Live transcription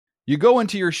You go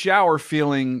into your shower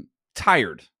feeling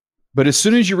tired, but as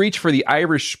soon as you reach for the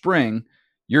Irish Spring,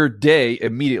 your day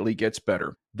immediately gets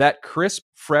better. That crisp,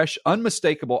 fresh,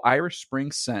 unmistakable Irish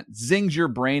Spring scent zings your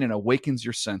brain and awakens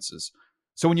your senses.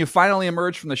 So when you finally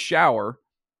emerge from the shower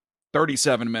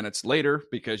 37 minutes later,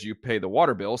 because you pay the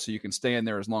water bill so you can stay in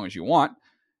there as long as you want,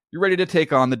 you're ready to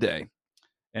take on the day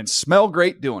and smell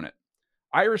great doing it.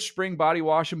 Irish Spring Body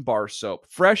Wash and Bar Soap.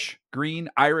 Fresh, green,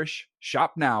 Irish.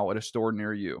 Shop now at a store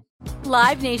near you.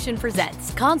 Live Nation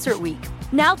presents Concert Week.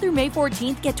 Now through May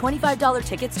 14th, get $25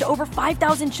 tickets to over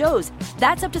 5,000 shows.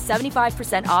 That's up to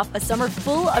 75% off a summer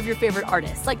full of your favorite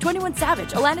artists like 21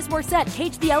 Savage, Alanis Morissette,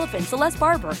 Cage the Elephant, Celeste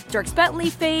Barber, Dierks Bentley,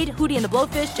 Fade, Hootie and the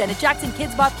Blowfish, Janet Jackson,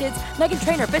 Kids Bop Kids, Meghan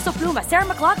Trainor, Bissell Pluma, Sarah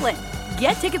McLachlan.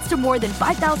 Get tickets to more than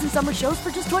 5,000 summer shows for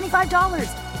just $25.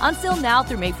 Until now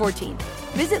through May 14th.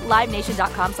 Visit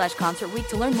LiveNation.com/Concert Week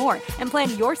to learn more and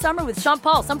plan your summer with Sean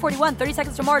Paul, Sum 41, 30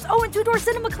 Seconds to Mars, and Two Door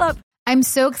Cinema Club. I'm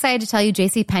so excited to tell you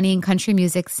JCPenney and country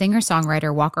music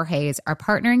singer-songwriter Walker Hayes are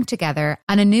partnering together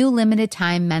on a new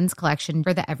limited-time men's collection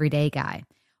for the everyday guy.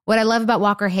 What I love about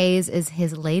Walker Hayes is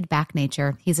his laid-back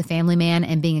nature. He's a family man,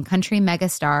 and being a country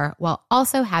megastar while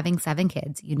also having 7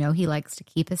 kids, you know he likes to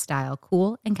keep his style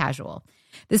cool and casual.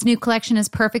 This new collection is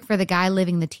perfect for the guy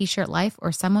living the t-shirt life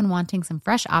or someone wanting some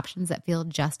fresh options that feel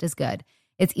just as good.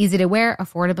 It's easy to wear,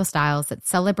 affordable styles that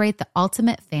celebrate the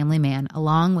ultimate family man,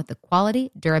 along with the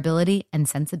quality, durability, and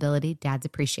sensibility dads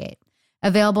appreciate.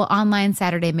 Available online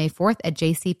Saturday, May 4th at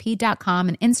jcp.com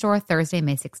and in-store Thursday,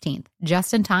 May 16th.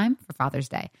 Just in time for Father's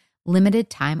Day. Limited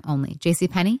time only.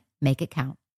 JCPenney, make it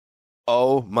count.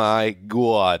 Oh my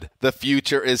God. The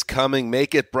future is coming.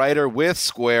 Make it brighter with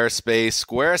Squarespace.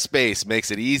 Squarespace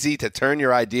makes it easy to turn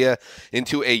your idea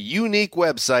into a unique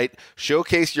website,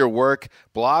 showcase your work,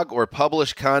 blog or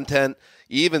publish content,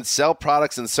 even sell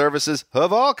products and services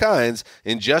of all kinds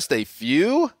in just a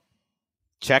few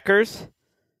checkers,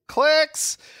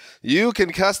 clicks. You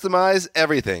can customize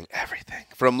everything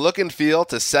from look and feel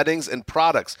to settings and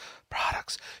products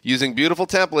using beautiful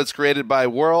templates created by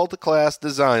world-class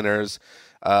designers.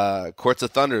 Courts of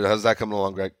Thunder, how's that coming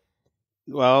along, Greg?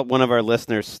 Well, one of our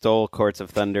listeners stole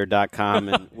courtsofthunder.com,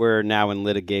 and we're now in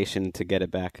litigation to get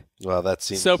it back. Well, that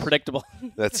seems so predictable.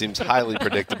 That seems highly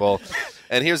predictable.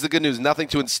 And here's the good news. Nothing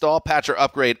to install, patch, or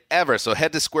upgrade ever. So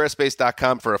head to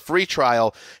squarespace.com for a free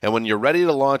trial. And when you're ready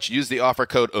to launch, use the offer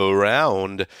code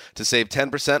AROUND to save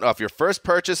 10% off your first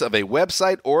purchase of a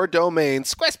website or domain.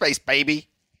 Squarespace, baby.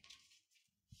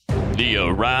 The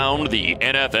Around the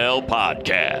NFL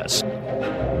podcast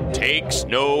takes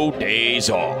no days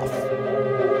off.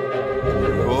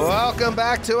 Welcome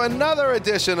back to another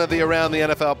edition of the Around the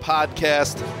NFL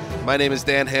podcast. My name is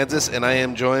Dan Hansis, and I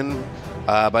am joined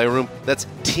by a room that's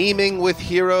teeming with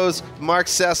heroes. Mark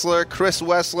Sessler, Chris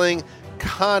Wessling,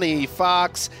 Connie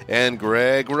Fox, and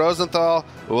Greg Rosenthal.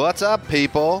 What's up,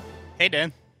 people? Hey,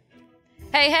 Dan.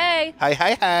 Hey.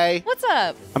 Hi. What's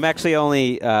up? I'm actually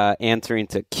only answering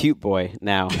to Cute Boy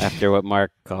now after what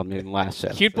Mark called me in the last show.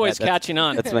 Cute Boy's catching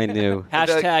on. That's my new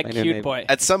hashtag Cute Boy.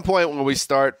 At some point when we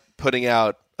start putting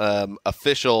out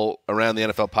official Around the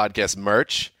NFL podcast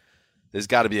merch, there's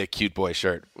got to be a Cute Boy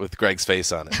shirt with Greg's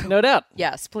face on it. No doubt.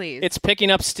 Yes, please. It's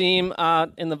picking up steam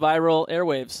in the viral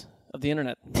airwaves of the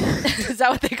internet. Is that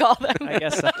what they call them? I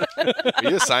guess so. Are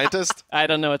you a scientist? I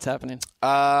don't know what's happening.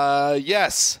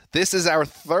 Yes. This is our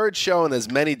third show in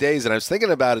as many days, and I was thinking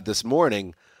about it this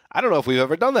morning. I don't know if we've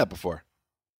ever done that before.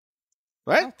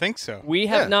 Right? I don't think so. We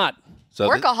have not. So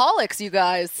Workaholics, you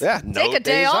guys. Yeah, Take a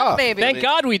day off, baby. Thank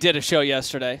God we did a show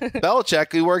yesterday.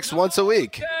 Belichick, he works once a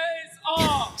week.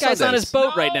 Guy's on his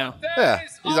boat right now. Yeah,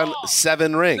 he's on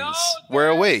 7 rings. Where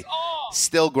are we?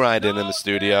 Still grinding in the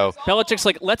studio. Belichick's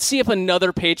like, let's see if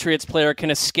another Patriots player can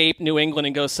escape New England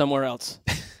and go somewhere else.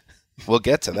 We'll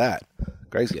get to that.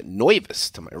 Greg's getting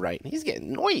nervous to my right. He's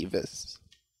getting nervous.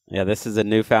 Yeah, this is a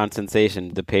newfound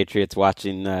sensation. The Patriots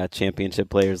watching championship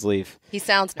players leave. He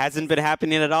sounds hasn't been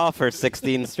happening at all for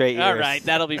 16 straight years. All right,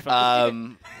 that'll be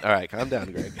fun. All right, calm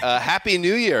down, Greg. Happy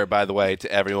New Year, by the way,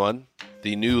 to everyone.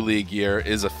 The new league year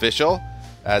is official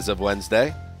as of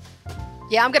Wednesday.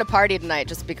 Yeah, I'm going to party tonight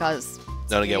just because.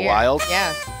 Don't get wild?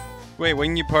 Yeah. Wait,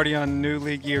 when you party on New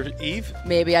League Year Eve?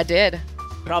 Maybe I did.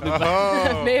 Probably.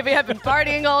 Maybe I've been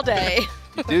partying all day.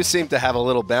 You do seem to have a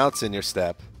little bounce in your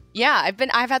step. Yeah,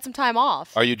 I've had some time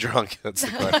off. Are you drunk? That's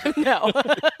the question. No.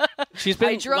 She's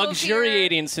been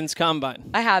luxuriating since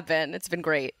Combine. I have been. It's been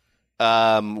great.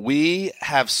 We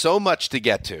have so much to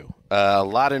get to. A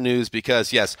lot of news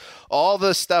because, yes, all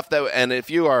the stuff that, and if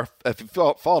you've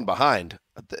fallen behind,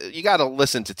 you got to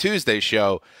listen to Tuesday's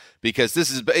show because this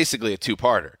is basically a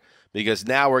two-parter. Because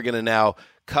now we're going to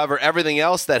cover everything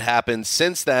else that happened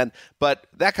since then, but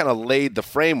that kind of laid the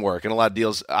framework. And a lot of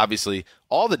deals, obviously,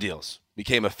 all the deals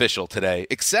became official today,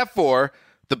 except for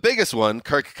the biggest one,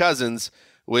 Kirk Cousins,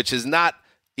 which is not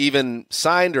even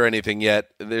signed or anything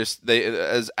yet.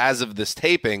 As of this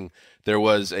taping, there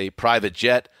was a private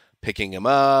jet picking him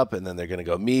up, and then they're going to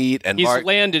go meet. And he's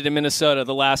landed in Minnesota.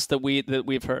 The last that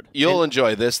we've heard. You'll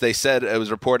enjoy this. They said it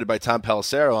was reported by Tom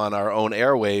Pelissero on our own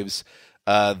airwaves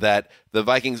that the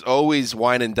Vikings always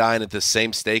wine and dine at the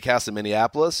same steakhouse in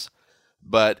Minneapolis,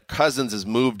 but Cousins has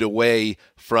moved away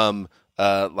from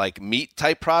like meat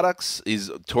type products.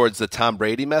 He's towards the Tom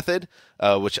Brady method,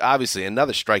 which obviously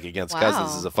another strike against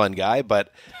Cousins is a fun guy,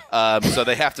 but so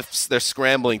they're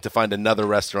scrambling to find another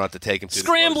restaurant to take him to.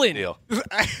 Scrambling. Deal.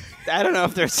 I don't know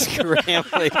if they're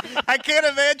scrambling. I can't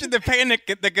imagine the panic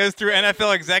that goes through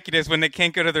NFL executives when they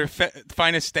can't go to their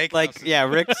finest steakhouse. Like, yeah,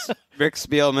 Rick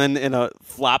Spielman in a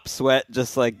flop sweat,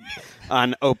 just like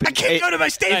on open. I can't go to my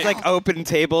steakhouse. It's like open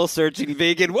table searching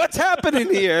vegan. What's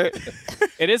happening here?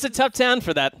 It is a tough town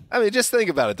for that. I mean, just think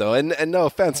about it though, and no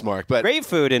offense, Mark, but great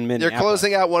food in Minneapolis. You're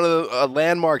closing out a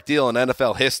landmark deal in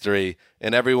NFL history,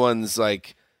 and everyone's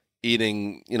like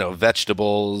eating,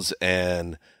 vegetables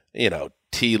and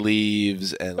tea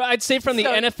leaves, and but I'd say from the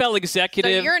NFL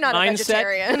executive so you're not mindset, a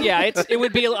vegetarian. Yeah, it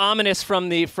would be ominous from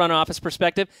the front office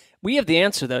perspective. We have the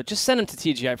answer though. Just send them to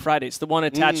TGI Fridays, the one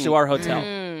attached to our hotel.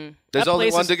 There's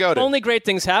only one to go to. Only great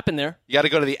things happen there. You got to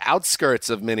go to the outskirts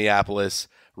of Minneapolis,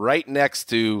 right next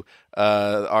to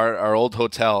our old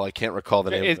hotel. I can't recall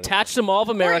the name. Attached to Mall of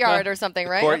America, Courtyard or something,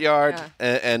 right? Courtyard,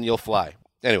 and you'll fly.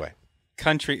 Anyway,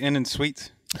 Country Inn and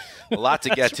Suites. A lot to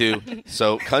get to.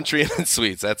 So Country Inn and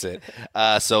Suites, that's it.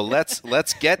 So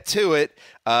let's get to it.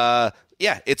 Yeah,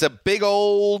 it's a big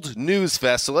old news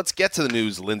fest. So let's get to the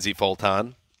news, Lindsay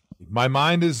Fulton. My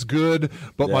mind is good,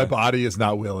 but my body is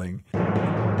not willing.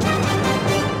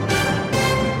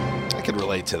 I can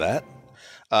relate to that.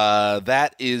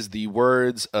 That is the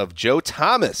words of Joe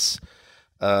Thomas,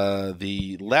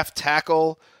 the left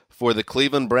tackle for the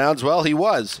Cleveland Browns. Well, he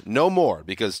was no more,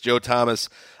 because Joe Thomas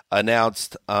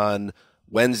announced on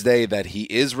Wednesday that he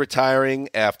is retiring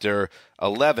after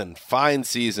 11 fine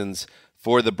seasons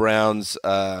for the Browns,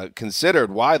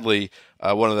 considered widely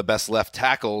one of the best left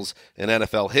tackles in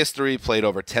NFL history, played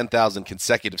over 10,000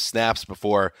 consecutive snaps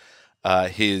before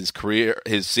his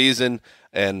season,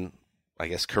 and I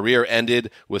guess career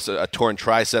ended with a torn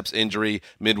triceps injury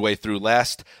midway through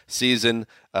last season.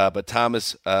 But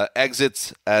Thomas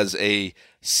exits as a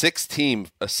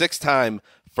six-time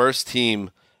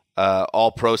first-team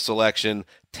All-Pro selection,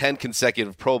 10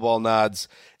 consecutive Pro Bowl nods.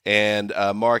 And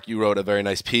Mark, you wrote a very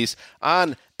nice piece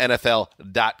on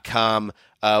NFL.com.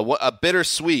 A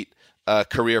bittersweet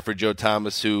career for Joe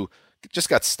Thomas, who just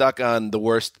got stuck on the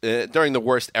worst during the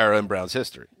worst era in Browns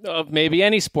history of maybe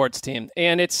any sports team.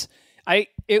 And a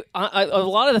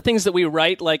lot of the things that we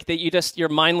write, like that you're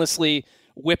mindlessly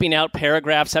whipping out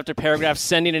paragraphs after paragraph,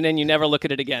 sending it in, you never look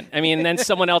at it again. I mean, and then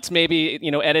someone else maybe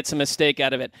edits a mistake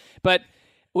out of it, but.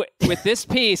 With this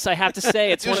piece, I have to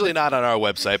say it's usually not on our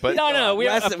website, but no.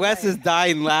 Wes is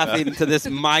dying laughing to this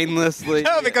mindlessly.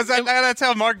 No, because that's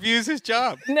how Mark views his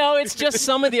job. No, it's just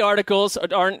some of the articles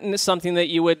aren't something that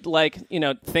you would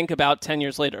think about 10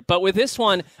 years later. But with this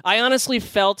one, I honestly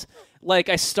felt like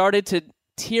I started to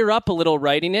tear up a little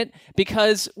writing it,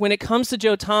 because when it comes to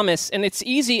Joe Thomas, and it's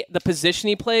easy, the position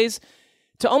he plays,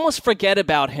 to almost forget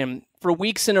about him for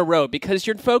weeks in a row, because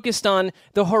you're focused on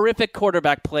the horrific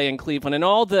quarterback play in Cleveland and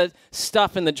all the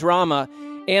stuff and the drama.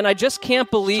 And I just can't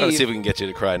believe... Trying to see if we can get you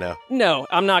to cry now. No,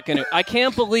 I'm not going to. I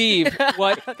can't believe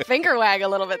what... Finger wag a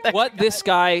little bit there. What this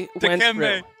guy went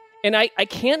through. And I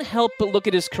can't help but look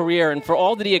at his career, and for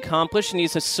all that he accomplished, and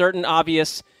he's a certain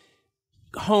obvious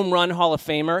home run Hall of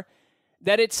Famer,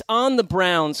 that it's on the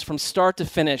Browns from start to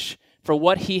finish for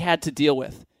what he had to deal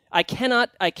with. I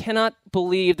cannot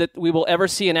believe that we will ever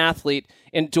see an athlete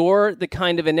endure the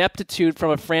kind of ineptitude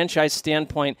from a franchise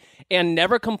standpoint and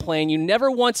never complain. You never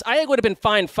once... I would have been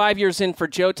fine 5 years in for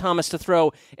Joe Thomas to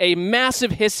throw a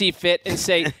massive hissy fit and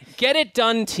say, get it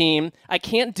done, team. I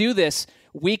can't do this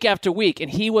week after week.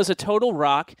 And he was a total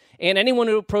rock. And anyone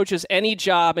who approaches any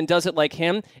job and does it like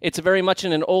him, it's very much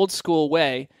in an old school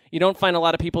way. You don't find a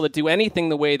lot of people that do anything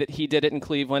the way that he did it in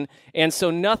Cleveland. And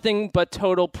so nothing but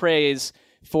total praise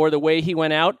for the way he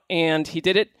went out, and he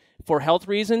did it for health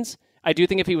reasons. I do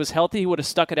think if he was healthy, he would have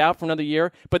stuck it out for another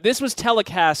year. But this was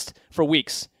telecast for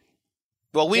weeks.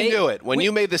 Well, we knew it. When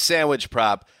you made the sandwich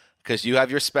prop, because you have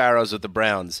your Sparrows with the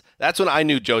Browns. That's when I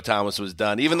knew Joe Thomas was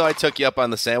done. Even though I took you up on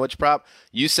the sandwich prop,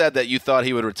 you said that you thought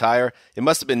he would retire. It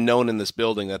must have been known in this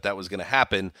building that was going to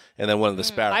happen, and then one of the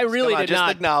Sparrows. I really did just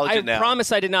not. Acknowledge it now. I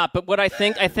promise I did not. But what I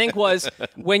think was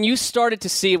when you started to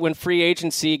see when free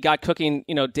agency got cooking,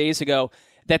 days ago,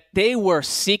 that they were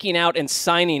seeking out and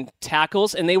signing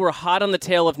tackles, and they were hot on the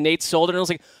tail of Nate Solder. And I was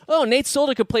like, oh, Nate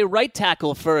Solder could play right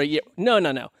tackle for a year.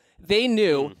 No. They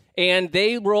knew. And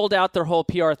they rolled out their whole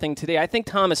PR thing today. I think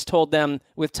Thomas told them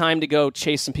with time to go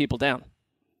chase some people down.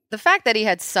 The fact that he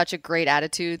had such a great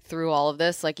attitude through all of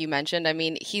this, like you mentioned, I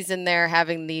mean, he's in there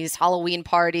having these Halloween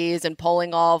parties and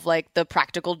pulling off like the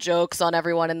practical jokes on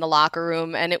everyone in the locker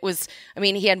room. And it was,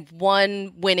 he had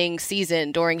one winning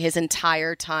season during his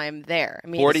entire time there.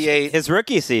 48. His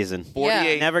rookie season.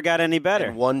 48. Never got any better.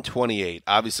 And 128.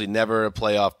 Obviously never a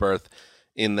playoff berth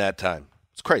in that time.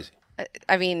 It's crazy.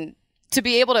 To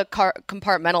be able to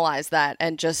compartmentalize that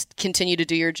and just continue to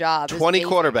do your job. 20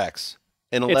 quarterbacks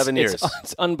in 11 years.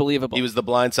 It's unbelievable. He was the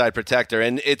blindside protector.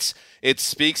 And it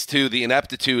speaks to the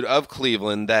ineptitude of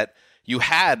Cleveland that you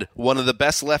had one of the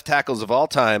best left tackles of all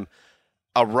time,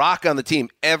 a rock on the team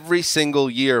every single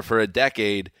year for a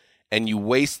decade, and you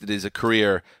wasted his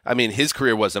career. His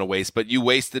career wasn't a waste, but you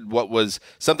wasted what was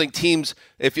something teams,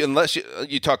 unless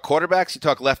you talk quarterbacks, you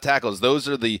talk left tackles, those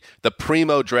are the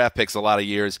primo draft picks a lot of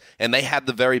years, and they had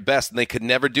the very best, and they could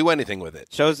never do anything with it.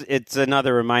 It's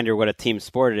another reminder what a team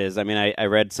sport it is. I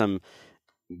read some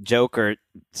joker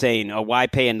saying, why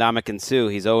pay Ndamukong Suh?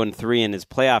 He's 0-3 in his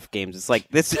playoff games. It's like,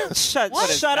 this. Shut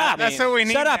up. That's what we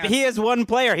need. Shut up. Now. He is one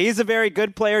player. He's a very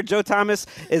good player. Joe Thomas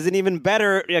is an even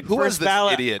better first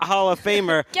ballot idiot? Hall of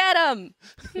Famer. Get him.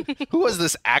 Who was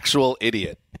this actual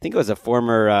idiot? I think it was a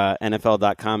former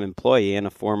NFL.com employee and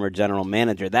a former general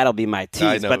manager. That'll be my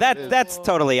tease. But that's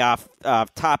totally off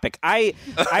topic. I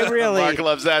really. Mark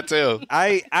loves that too.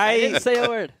 I didn't say a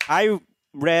word. I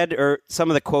read some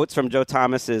of the quotes from Joe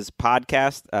Thomas's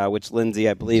podcast, which Lindsay,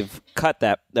 I believe, cut.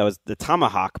 That was the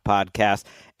Tomahawk podcast,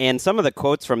 and some of the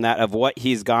quotes from that of what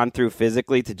he's gone through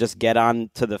physically to just get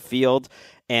on to the field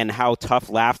and how tough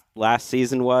last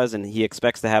season was, and he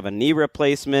expects to have a knee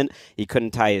replacement. He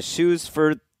couldn't tie his shoes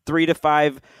for 3 to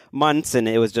 5 months, and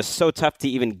it was just so tough to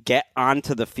even get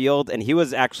onto the field. And he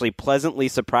was actually pleasantly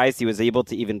surprised he was able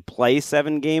to even play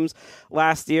 7 games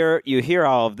last year. You hear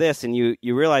all of this, and you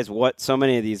realize what so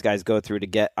many of these guys go through to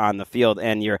get on the field,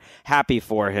 and you're happy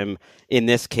for him in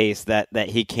this case that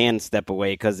he can step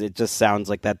away, because it just sounds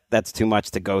like that's too much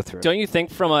to go through. Don't you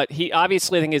think he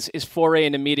obviously, I think his foray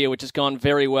into media, which has gone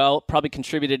very well, probably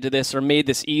contributed to this or made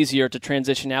this easier to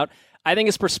transition out. I think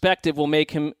his perspective will make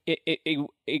him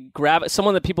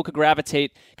someone that people could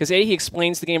gravitate, because he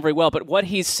explains the game very well, but what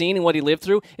he's seen and what he lived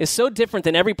through is so different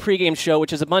than every pregame show,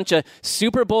 which is a bunch of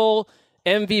Super Bowl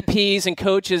MVPs and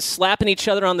coaches slapping each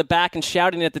other on the back and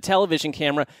shouting at the television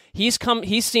camera. He's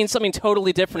seen something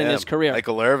totally different in his career.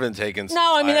 Michael Irvin taking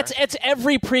it's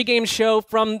every pregame show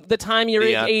from the time you're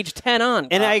age 10 on.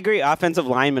 And I agree, offensive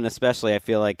linemen especially, I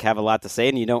feel like have a lot to say,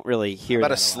 and you don't really hear about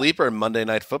that a sleeper Monday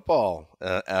Night Football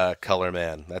color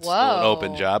man. That's still an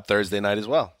open job Thursday night as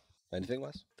well. Anything,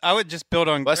 Wes? I would just build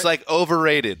on Wes,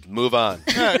 overrated. Move on.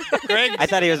 Greg, I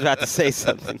thought he was about to say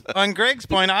something. On Greg's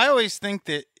point, I always think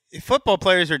that football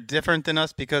players are different than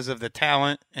us because of the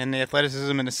talent and the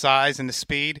athleticism and the size and the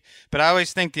speed. But I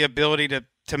always think the ability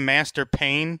to master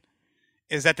pain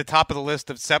is at the top of the list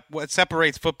of what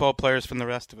separates football players from the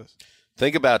rest of us.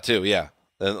 Think about, too,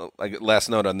 last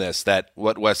note on this, that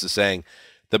what Wes is saying,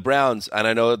 the Browns, and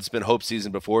I know it's been hope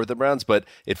season before with the Browns, but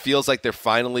it feels like they're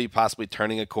finally possibly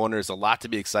turning a corner. There's a lot to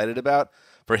be excited about.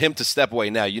 For him to step away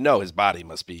now, his body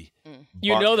must be.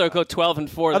 They'll go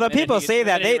 12-4. Although people say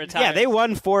that they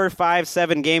won 4, 5,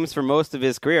 7 games for most of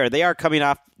his career. They are coming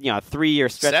off a 3-year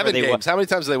stretch. 7 games. How many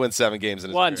times did they win 7 games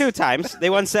in his career? 2 times. They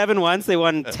won 7 once. They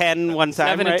won 10 one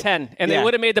time. 7 and 10, and they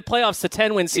would have made the playoffs the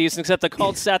 10-win season, except the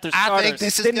Colts sat their starters. I think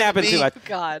this is didn't happen too much.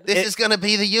 God, this is going to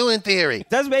be the Ewan theory.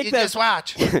 Just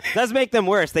watch. Does make them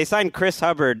worse. They signed Chris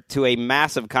Hubbard to a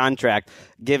massive contract,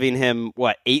 giving him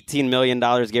 $18 million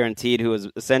guaranteed, who was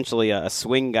essentially a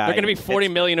swing guy. They're going to be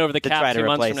 $40 million over the cap 2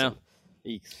 months from now.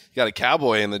 Got a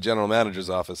cowboy in the general manager's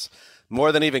office.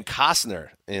 More than even Costner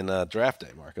in Draft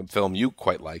Day, Mark, a film you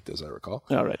quite liked, as I recall.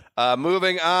 All right.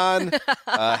 Moving on.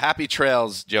 Happy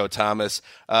trails, Joe Thomas.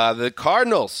 The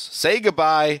Cardinals say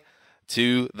goodbye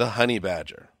to the Honey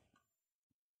Badger.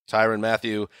 Tyrann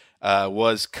Mathieu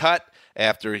was cut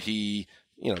after he,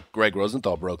 Greg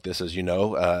Rosenthal broke this, as you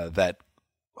know, that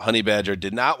Honey Badger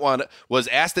was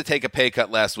asked to take a pay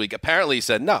cut last week. Apparently he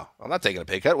said, no, I'm not taking a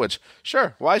pay cut, which,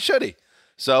 sure, why should he?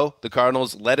 So the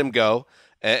Cardinals let him go.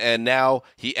 And now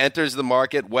he enters the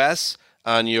market. Wes,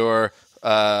 on your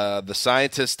the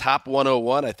Scientist Top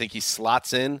 101, I think he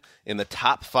slots in the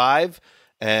top 5,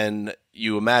 and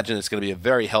you imagine it's going to be a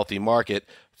very healthy market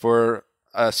for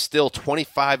a still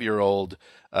 25-year-old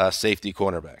safety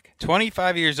cornerback.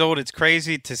 25 years old, it's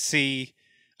crazy to see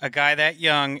a guy that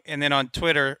young, and then on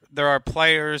Twitter, there are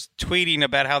players tweeting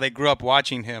about how they grew up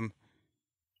watching him.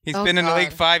 He's been in the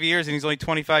league 5 years, and he's only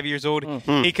 25 years old.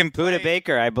 Mm-hmm. He can play. Buda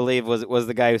Baker, I believe, was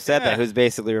the guy who said that, who's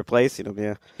basically replacing him.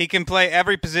 Yeah, he can play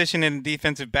every position in the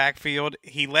defensive backfield.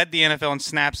 He led the NFL in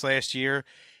snaps last year.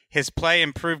 His play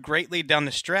improved greatly down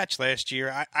the stretch last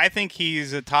year. I think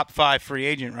he's a top 5 free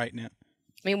agent right now.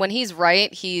 I mean, when he's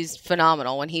right, he's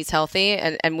phenomenal when he's healthy,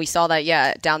 and we saw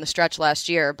that, down the stretch last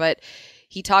year. But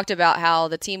he talked about how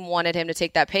the team wanted him to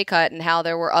take that pay cut and how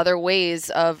there were other ways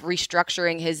of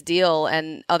restructuring his deal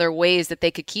and other ways that they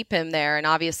could keep him there. And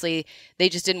obviously, they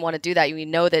just didn't want to do that. We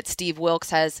know that Steve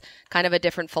Wilks has kind of a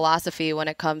different philosophy when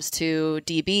it comes to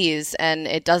DBs, and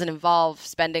it doesn't involve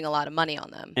spending a lot of money on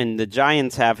them. And the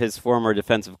Giants have his former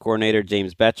defensive coordinator,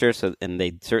 James Betcher, and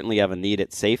they certainly have a need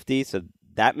at safety, so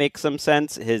that makes some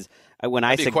sense. That'd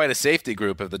be quite a safety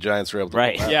group if the Giants were able to.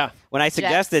 Right. Yeah. When I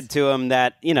suggested to him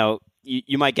that,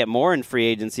 you might get more in free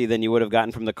agency than you would have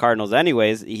gotten from the Cardinals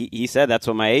anyways, he said that's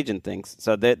what my agent thinks.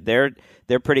 So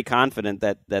they're pretty confident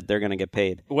that they're going to get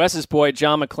paid. Wes's boy,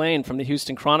 John McClain from the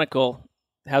Houston Chronicle,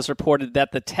 has reported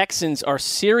that the Texans are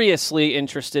seriously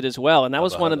interested as well. And that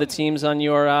was one of the teams on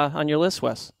your list,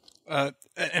 Wes.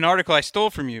 An article I stole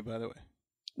from you, by the way.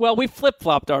 Well, we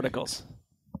flip-flopped articles.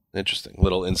 Interesting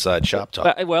little inside shop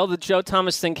talk. Well, the Joe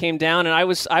Thomas thing came down, and I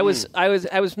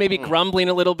was maybe grumbling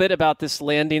a little bit about this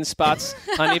landing spots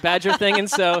Honey Badger thing, and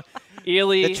so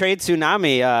Ely, the trade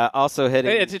tsunami also hit.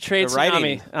 It's a trade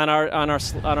tsunami on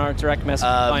our direct message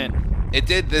client. It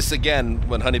did this again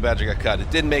when Honey Badger got cut.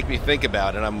 It did make me think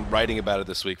about, and I'm writing about it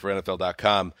this week for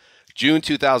NFL.com. June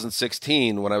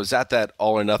 2016, when I was at that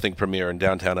All or Nothing premiere in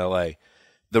downtown LA,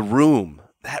 that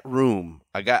room,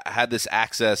 I had this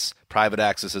private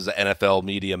access as an NFL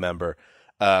media member,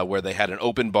 where they had an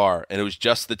open bar, and it was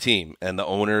just the team and the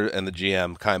owner and the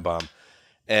GM, Keimbaum.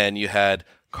 And you had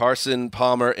Carson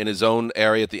Palmer in his own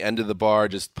area at the end of the bar,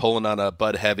 just pulling on a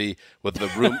Bud Heavy with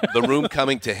the room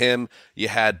coming to him. You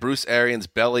had Bruce Arians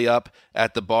belly up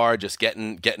at the bar, just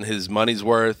getting his money's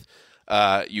worth.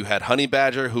 You had Honey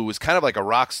Badger, who was kind of like a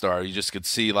rock star. You just could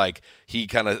see, like, he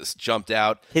kind of jumped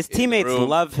out. His teammates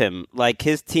love him. Like,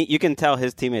 you can tell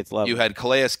his teammates love him. You had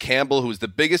Calais Campbell, who was the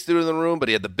biggest dude in the room, but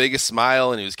he had the biggest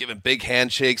smile, and he was giving big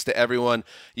handshakes to everyone.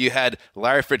 You had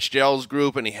Larry Fitzgerald's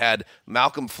group, and he had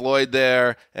Malcolm Floyd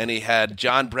there, and he had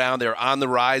John Brown. They were on the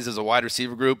rise as a wide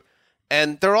receiver group,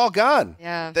 and they're all gone.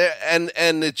 Yeah. And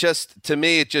it just, to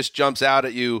me, it just jumps out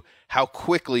at you how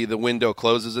quickly the window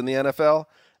closes in the NFL.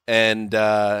 And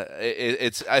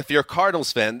it's if you're a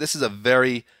Cardinals fan, this is a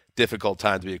very difficult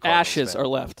time to be a Cardinals Ashes fan. are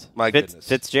left. My goodness.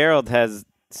 Fitzgerald has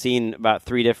seen about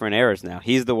 3 different eras now.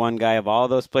 He's the one guy of all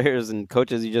those players and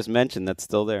coaches you just mentioned that's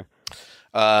still there.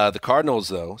 The Cardinals,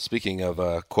 though, speaking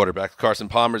of quarterback, Carson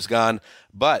Palmer's gone,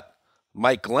 but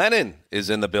Mike Glennon is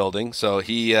in the building, so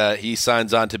he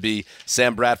signs on to be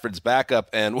Sam Bradford's backup.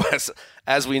 And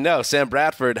as we know, Sam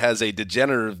Bradford has a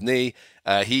degenerative knee.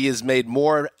 He has made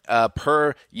more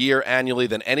per year annually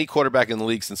than any quarterback in the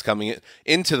league since coming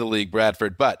into the league,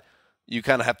 Bradford. But you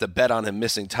kind of have to bet on him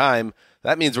missing time.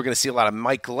 That means we're going to see a lot of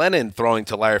Mike Glennon throwing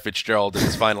to Larry Fitzgerald in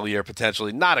his final year,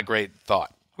 potentially. Not a great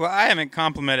thought. Well, I haven't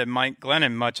complimented Mike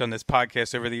Glennon much on this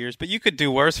podcast over the years, but you could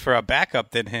do worse for a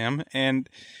backup than him. And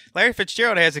Larry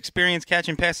Fitzgerald has experience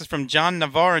catching passes from John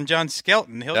Navarre and John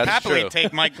Skelton. He'll happily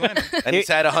take Mike Glennon. And he's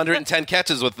had 110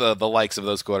 catches with the likes of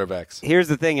those quarterbacks. Here's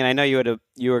the thing, and I know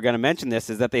you were going to mention this,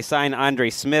 is that they signed Andre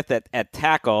Smith at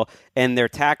tackle, and their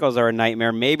tackles are a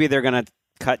nightmare. Maybe they're going to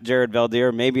cut Jared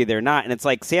Veldheer, maybe they're not. And it's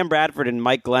like Sam Bradford and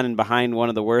Mike Glennon behind one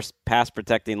of the worst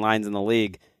pass-protecting lines in the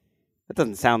league. That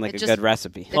doesn't sound like a good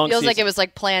recipe. It feels like it was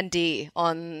like Plan D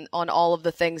on all of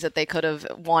the things that they could have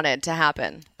wanted to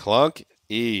happen. Clunk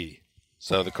E.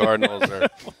 So the Cardinals are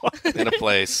in a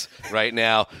place right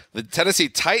now. The Tennessee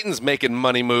Titans making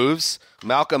money moves.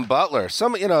 Malcolm Butler.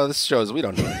 This shows we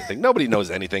don't know anything. Nobody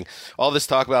knows anything. All this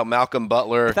talk about Malcolm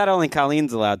Butler. I thought only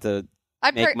Colleen's allowed to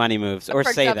make money moves or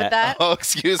say that. Oh,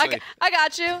 excuse me. I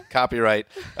got you. Copyright,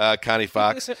 Connie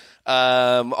Fox.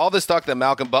 All this talk that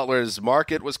Malcolm Butler's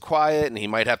market was quiet and he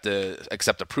might have to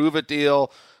accept a prove-it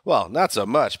deal. Well, not so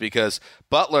much, because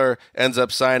Butler ends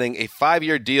up signing a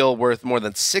 5-year deal worth more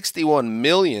than $61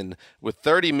 million with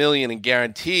 $30 million in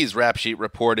guarantees. Rap Sheet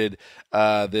reported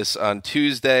this on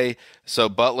Tuesday. So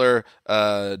Butler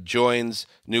joins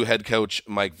new head coach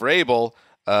Mike Vrabel.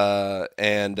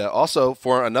 and also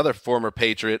for another former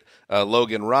Patriot,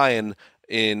 Logan Ryan,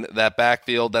 in that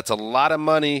backfield. That's a lot of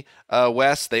money,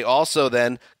 Wes. They also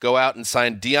then go out and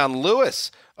sign Dion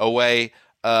Lewis away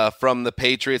from the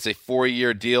Patriots, a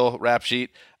 4-year deal. Rap sheet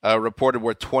reported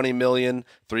worth $20 million,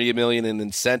 $3 million in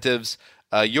incentives.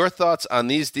 Your thoughts on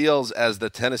these deals as the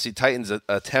Tennessee Titans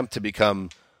attempt to become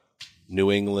New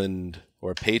England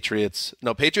or Patriots?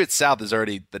 No, Patriots South is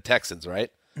already the Texans,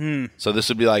 right? So this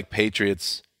would be like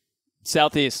Patriots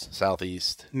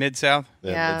Southeast. Mid-South?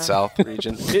 Yeah. Mid-South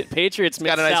region. Patriots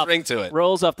Got a nice ring to it.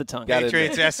 Rolls off the tongue.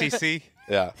 Patriots SEC.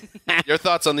 Yeah. Your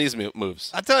thoughts on these moves?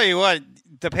 I'll tell you what,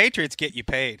 the Patriots get you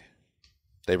paid.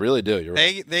 They really do. You're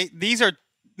right. These are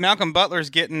Malcolm Butler's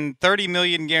getting $30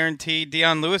 million guaranteed.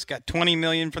 Dion Lewis got $20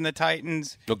 million from the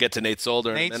Titans. We'll get to Nate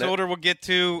Solder. Nate Solder will get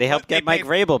to. They helped get Mike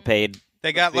Vrabel paid.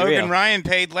 They got Logan Ryan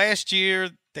paid last year.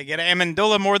 They get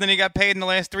Amendola more than he got paid in the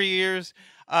last 3 years.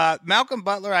 Malcolm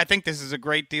Butler, I think this is a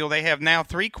great deal. They have now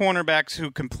 3 cornerbacks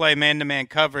who can play man-to-man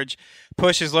coverage,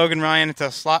 pushes Logan Ryan into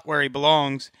a slot where he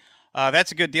belongs.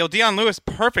 That's a good deal. Dion Lewis,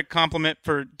 perfect complement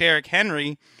for Derrick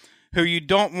Henry, who you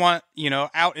don't want,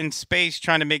 out in space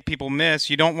trying to make people miss.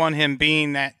 You don't want him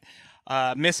being that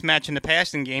mismatch in the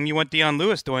passing game. You want Dion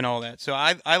Lewis doing all that. So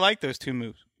I like those 2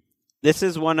 moves. This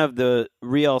is one of the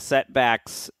real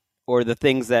setbacks or the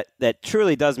things that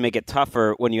truly does make it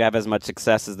tougher when you have as much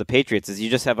success as the Patriots is you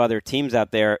just have other teams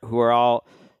out there who are all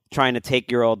trying to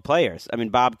take your old players. I mean,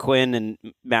 Bob Quinn and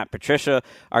Matt Patricia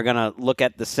are going to look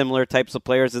at the similar types of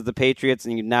players as the Patriots,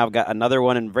 and you've now got another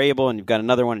one in Vrabel, and you've got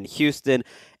another one in Houston,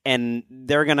 and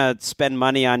they're going to spend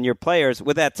money on your players.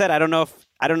 With that said, I don't know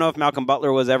if Malcolm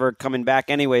Butler was ever coming back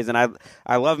anyways, and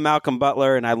I love Malcolm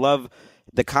Butler, and I love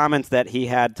the comments that he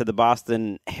had to the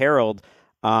Boston Herald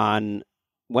on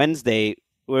Wednesday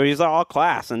where he was all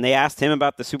class, and they asked him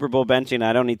about the Super Bowl benching.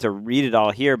 I don't need to read it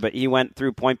all here, but he went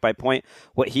through point by point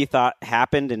what he thought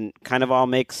happened and kind of all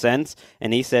makes sense,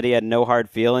 and he said he had no hard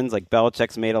feelings, like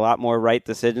Belichick's made a lot more right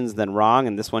decisions than wrong,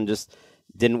 and this one just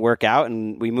didn't work out,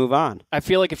 and we move on. I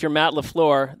feel like if you're Matt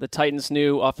LaFleur, the Titans'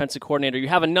 new offensive coordinator, you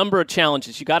have a number of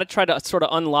challenges. You got to try to sort of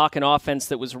unlock an offense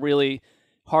that was really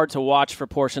hard to watch for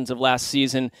portions of last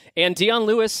season. And Dion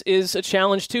Lewis is a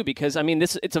challenge too, because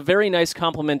it's a very nice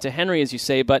compliment to Henry, as you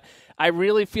say, but I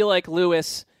really feel like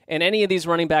Lewis and any of these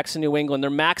running backs in New England,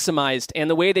 they're maximized, and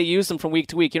the way they use them from week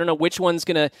to week, you don't know which one's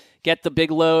going to get the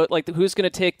big load, like who's going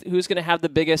to have the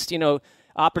biggest,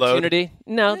 opportunity.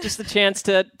 Load. No, just the chance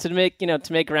to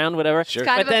make ground, whatever. Sure. It's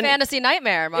kind of a fantasy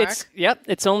nightmare, Mark.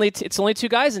 It's only 2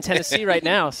 guys in Tennessee right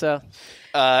now, so.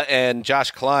 And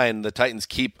Josh Klein, the Titans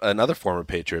keep another former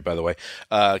Patriot, by the way,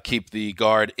 keep the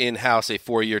guard in-house, a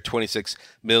 4-year, $26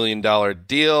 million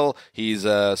deal. He's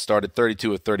started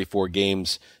 32 of 34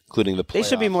 games, including the playoffs. They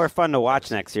should be more fun to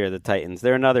watch next year, the Titans.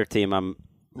 They're another team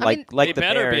like the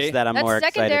Bears that I'm more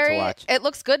excited to watch. It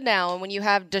looks good now, and when you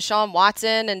have Deshaun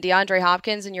Watson and DeAndre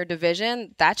Hopkins in your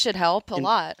division, that should help a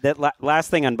lot. That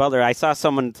last thing on Butler, I saw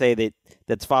someone say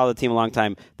that's followed the team a long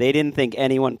time. They didn't think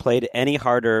anyone played any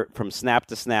harder from snap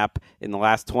to snap in the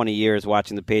last 20 years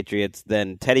watching the Patriots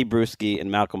than Teddy Bruschi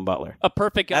and Malcolm Butler. A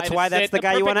perfect guy. That's why that's the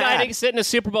guy you want to have. To sit in a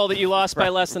Super Bowl that you lost by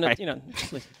less than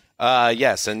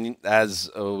Yes, and as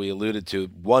we alluded to,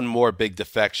 one more big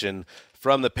defection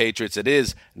from the Patriots. It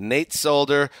is Nate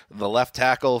Solder, the left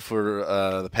tackle for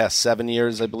the past 7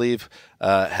 years, I believe,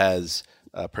 has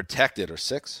protected, or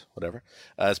 6, whatever,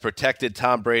 has protected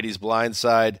Tom Brady's blind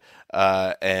side,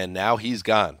 and now he's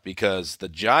gone because the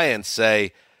Giants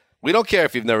say, we don't care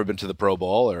if you've never been to the Pro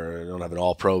Bowl or don't have an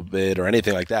all-pro bid or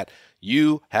anything like that.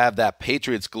 You have that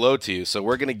Patriots glow to you, so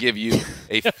we're going to give you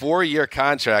a 4-year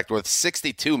contract worth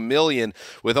 $62 million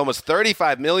with almost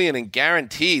 $35 million in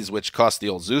guarantees, which cost the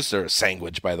old Zeuser a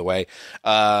sandwich, by the way.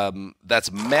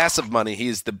 That's massive money.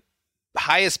 He's the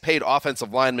highest-paid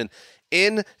offensive lineman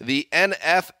in the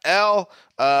NFL.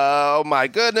 Oh, my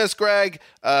goodness, Greg.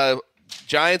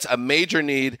 Giants, a major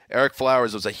need. Eric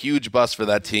Flowers was a huge bust for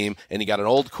that team, and he got an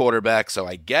old quarterback, so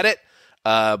I get it.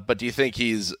 But do you think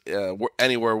he's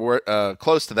anywhere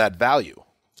close to that value?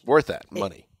 Worth that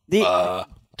money?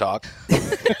 Talk.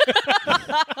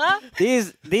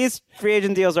 These free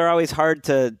agent deals are always hard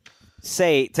to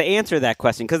answer that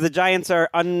question because the Giants are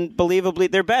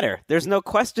they're better. There's no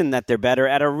question that they're better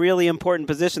at a really important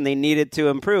position. They needed to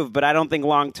improve, but I don't think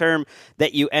long term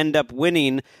that you end up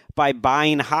winning by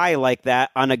buying high like that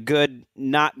on a good,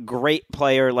 not great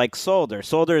player like Solder.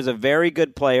 Solder is a very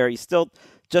good player. He's still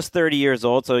just 30 years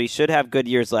old, so he should have good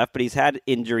years left, but he's had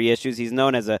injury issues. He's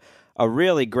known as a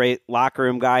really great locker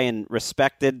room guy and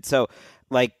respected. So,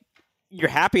 you're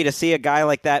happy to see a guy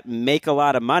like that make a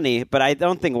lot of money, but I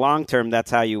don't think long-term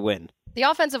that's how you win. The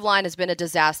offensive line has been a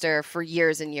disaster for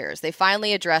years and years. They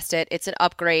finally addressed it. It's an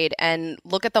upgrade. And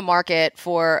look at the market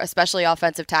for especially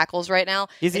offensive tackles right now.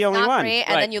 He's the only not one. Great.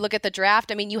 And Right. then you look at the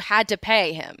draft. I mean, you had to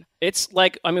pay him. It's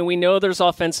like, I mean, we know there's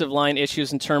offensive line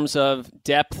issues in terms of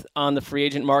depth on the free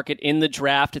agent market in the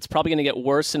draft. It's probably going to get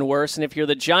worse and worse. And if you're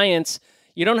the Giants,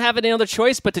 you don't have any other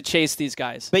choice but to chase these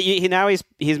guys. But now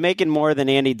he's making more than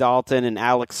Andy Dalton and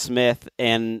Alex Smith,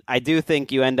 and I do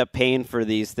think you end up paying for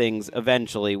these things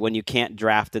eventually when you can't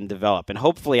draft and develop. And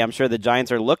hopefully, I'm sure the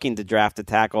Giants are looking to draft a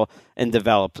tackle and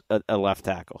develop a left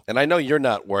tackle. And I know you're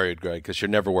not worried, Greg, because you're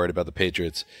never worried about the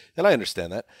Patriots, and I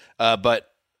understand that.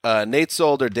 But Nate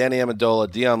Solder, Danny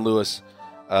Amendola, Dion Lewis,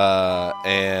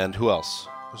 and who else?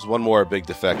 There's one more big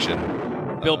defection.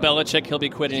 Bill Belichick, he'll be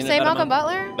quitting. Did you in say about a Malcolm month.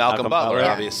 Butler? Malcolm Butler,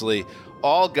 Yeah. obviously.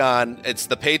 All gone. It's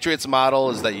the Patriots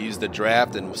model is that you use the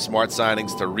draft and smart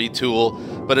signings to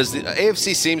retool. But as the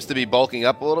AFC seems to be bulking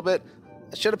up a little bit,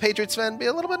 should a Patriots fan be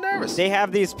a little bit nervous? They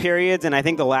have these periods, and I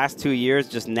think the last 2 years,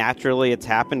 just naturally, it's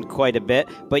happened quite a bit.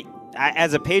 But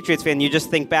as a Patriots fan, you just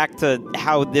think back to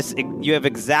how you have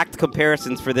exact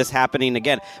comparisons for this happening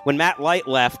again. When Matt Light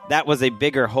left, that was a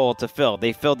bigger hole to fill.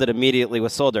 They filled it immediately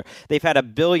with Solder. They've had a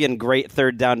billion great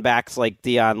third down backs like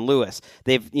Dion Lewis.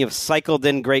 They've cycled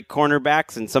in great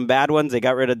cornerbacks and some bad ones. They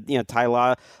got rid of Ty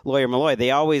Lawyer Malloy.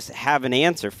 They always have an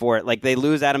answer for it. Like they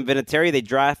lose Adam Vinatieri, they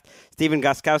draft Steven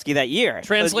Gostkowski that year.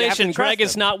 Translation, Greg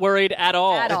is not worried at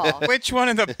all. At all. Which one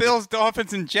of the Bills,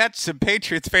 Dolphins, and Jets should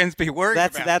Patriots fans be worried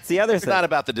about? That's the other It's thing. not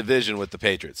about the division with the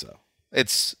Patriots, though.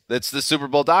 It's the Super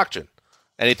Bowl doctrine.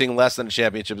 Anything less than a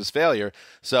championship is failure.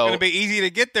 So It's going to be easy to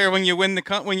get there when you win the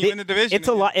division. It's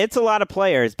a lot. It's a lot of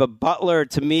players, but Butler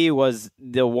to me was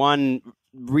the one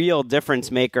real difference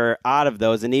maker out of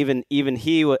those, and even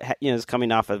he is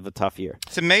coming off of a tough year.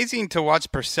 It's amazing to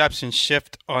watch perception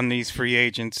shift on these free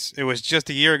agents. It was just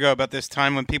a year ago about this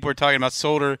time when people were talking about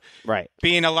Solder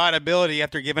being a liability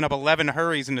after giving up 11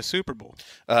 hurries in the Super Bowl.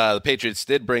 The Patriots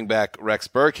did bring back Rex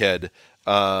Burkhead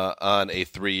on a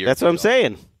 3-year That's deal. what I'm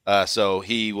saying. So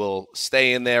he will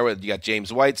stay in there. You got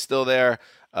James White still there.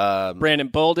 Brandon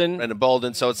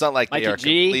Bolden. So it's not like they Mikey are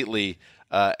G. completely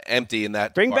empty in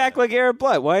that. Bring back LeGarrette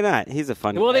Blount. Why not? He's a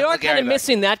fun guy. Well, they are Look, kind of Gary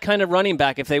missing that kind of running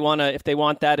back if they want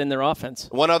that in their offense.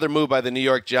 One other move by the New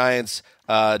York Giants,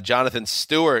 Jonathan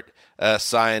Stewart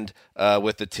signed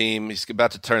with the team. He's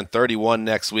about to turn 31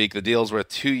 next week. The deal's worth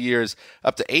 2 years,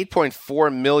 up to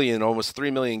 $8.4 million, almost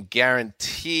 $3 million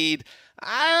guaranteed.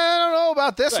 I don't know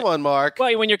about this one, Mark.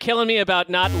 Well, when you're killing me about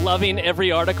not loving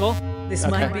every article. This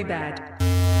might be bad.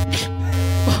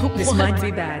 This might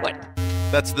be bad. What?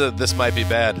 That's the "this might be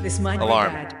bad" This might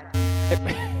alarm. be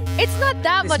bad. It's not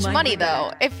that This much might money be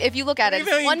though. bad. If you look at it, $3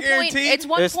 million guaranteed? It's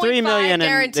There's $3 1.5 million in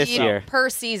guaranteed this year. per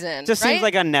season. Just right? seems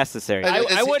like unnecessary. I-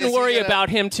 I wouldn't worry about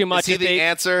him too much. Is he if the they,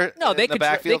 answer? No, they in the could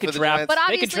backfield they for could the draft. Giants? But They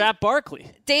could obviously- draft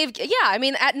Barkley. Dave, yeah, I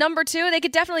mean, at number 2, they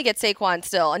could definitely get Saquon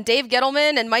still. And Dave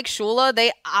Gettleman and Mike Shula,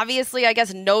 they obviously, I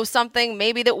guess, know something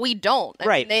maybe that we don't. I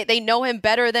Right. mean, they know him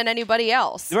better than anybody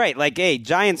else. Right, like, hey,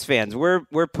 Giants fans, we're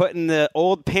putting the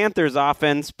old Panthers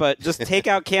offense, but just take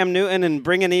out Cam Newton and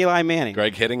bring in Eli Manning.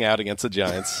 Greg hitting out against the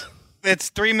Giants. It's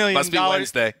 $3 million. Must be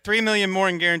Wednesday. $3 million more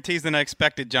in guarantees than I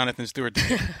expected Jonathan Stewart to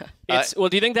get. Well,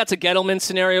 do you think that's a Gettleman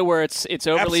scenario where it's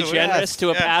overly Absolutely. generous Yes. to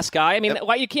a Yeah. past guy? I mean,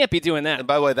 why you can't be doing that? And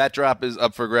by the way, that drop is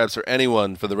up for grabs for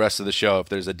anyone for the rest of the show. If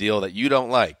there's a deal that you don't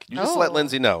like, you just let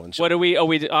Lindsay know. And What do we?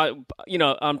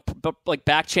 On like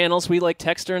back channels, we like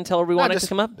text her and tell her we want it to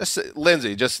come up.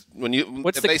 Lindsay, just when you.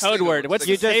 What's if the they code stick- word? What's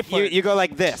You the safe just word? you go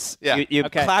like this. Yeah. You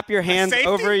Okay. clap your hands Safety?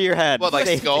 over your head. What, like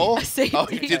Safety. skull? Safety. Oh,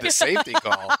 you did the safety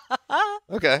call.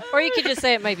 Okay. Or you could just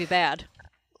say it might be bad.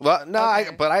 Well, no,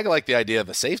 but I like the idea of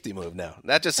a safety move now.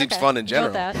 That just seems fun in Note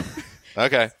general. that.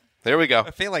 Okay, there we go. I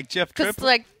feel like Jeff Because Tripp.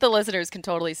 like the listeners can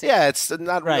totally see. Yeah, it's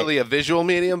not Right. really a visual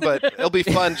medium, but it'll be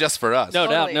fun just for us. No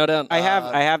Totally. doubt, no doubt. I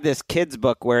have this kids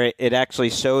book where it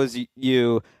actually shows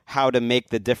you how to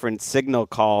make the different signal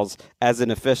calls as an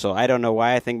official. I don't know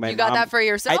why. I think my You got mom, that for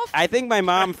yourself? I think my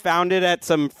mom found it at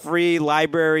some free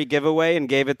library giveaway and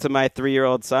gave it to my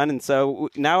 3-year-old son, and so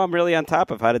now I'm really on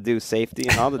top of how to do safety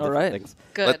and all the different right. things.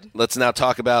 Good. Let's now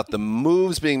talk about the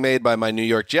moves being made by my New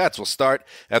York Jets. We'll start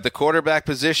at the quarterback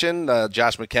position.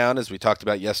 Josh McCown, as we talked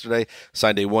about yesterday,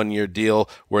 signed a 1-year deal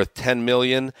worth $10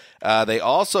 million. They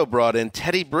also brought in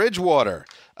Teddy Bridgewater.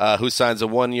 who signs a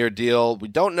 1-year deal. We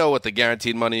don't know what the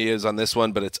guaranteed money is on this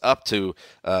one, but it's up to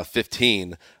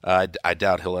 15. I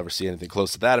doubt he'll ever see anything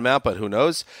close to that amount, but who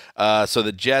knows? So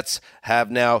the Jets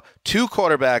have now 2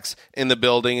 quarterbacks in the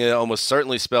building. It almost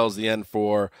certainly spells the end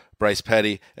for Bryce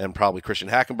Petty and probably Christian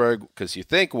Hackenberg, because you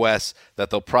think, Wes,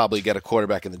 that they'll probably get a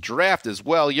quarterback in the draft as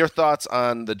well. Your thoughts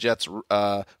on the Jets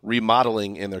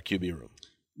remodeling in their QB room?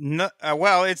 No,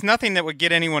 well, it's nothing that would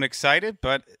get anyone excited,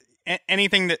 but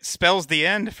anything that spells the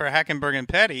end for Hackenberg and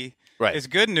Petty is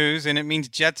good news, and it means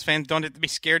Jets fans don't have to be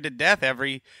scared to death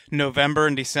every November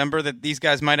and December that these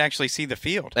guys might actually see the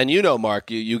field. And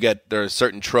Mark, you get, there are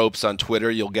certain tropes on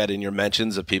Twitter you'll get in your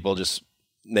mentions of people just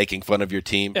making fun of your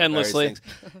team endlessly.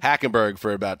 Hackenberg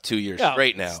for about 2 years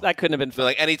straight now. That couldn't have been fun.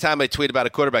 Like anytime I tweet about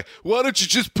a quarterback, why don't you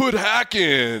just put Hack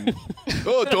in?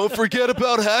 Oh, don't forget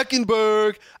about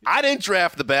Hackenberg. I didn't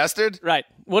draft the bastard. Right.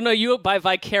 Well, no, you by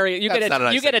vicarious, you get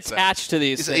nice attached to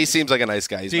these. He seems like a nice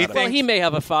guy. Well, he may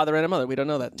have a father and a mother. We don't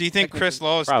know that. Do you think Chris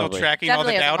Law is still tracking all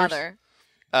the doubters?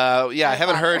 I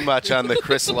haven't heard much on the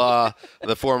Chris Law,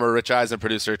 the former Rich Eisen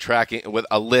producer, tracking with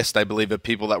a list, I believe, of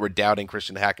people that were doubting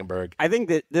Christian Hackenberg. I think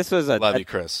that this was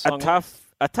Chris.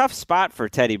 a tough spot for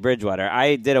Teddy Bridgewater.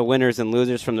 I did a winners and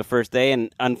losers from the first day,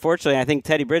 and unfortunately, I think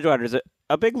Teddy Bridgewater is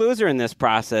a big loser in this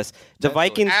process. The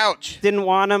Vikings didn't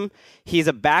want him. He's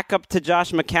a backup to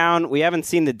Josh McCown. We haven't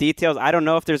seen the details. I don't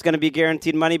know if there's going to be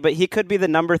guaranteed money, but he could be the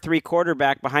number 3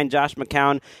 quarterback behind Josh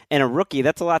McCown and a rookie.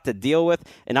 That's a lot to deal with.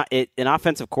 An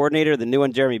offensive coordinator, the new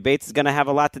one, Jeremy Bates, is going to have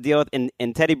a lot to deal with.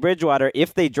 And Teddy Bridgewater,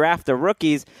 if they draft the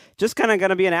rookies, just kind of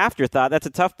going to be an afterthought. That's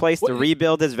a tough place to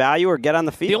rebuild his value or get on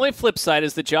the field. The only flip side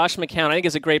is that Josh McCown, I think,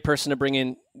 is a great person to bring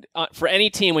in for any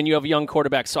team when you have young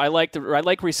quarterbacks. So I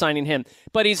like re-signing him.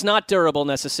 But he's not durable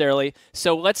necessarily.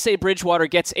 So let's say Bridgewater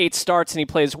gets 8 starts and he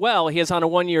plays well. He is on a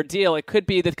 1-year deal. It could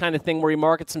be the kind of thing where he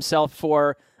markets himself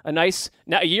for a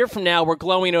year from now, we're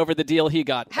glowing over the deal he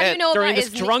got. How do you know during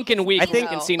this drunken week, we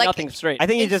can see nothing straight. I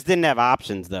think he just didn't have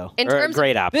options, though. In terms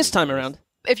great options this time around.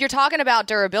 If you're talking about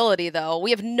durability, though,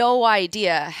 we have no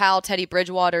idea how Teddy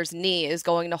Bridgewater's knee is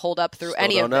going to hold up through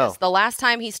any of this. The last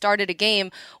time he started a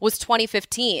game was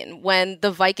 2015 when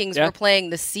the Vikings were playing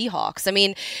the Seahawks. I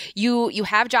mean, you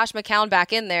have Josh McCown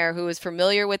back in there who is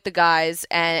familiar with the guys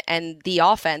and the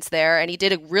offense there, and he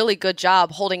did a really good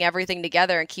job holding everything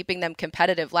together and keeping them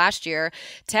competitive last year.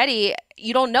 Teddy,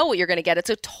 you don't know what you're going to get.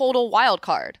 It's a total wild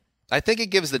card. I think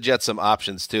it gives the Jets some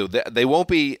options, too. They won't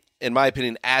be, in my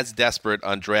opinion, as desperate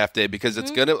on draft day because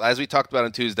it's going to, as we talked about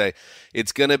on Tuesday,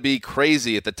 it's going to be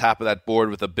crazy at the top of that board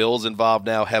with the Bills involved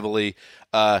now heavily.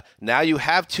 Now you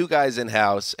have 2 guys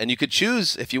in-house, and you could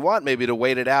choose, if you want, maybe to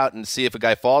wait it out and see if a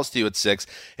guy falls to you at 6.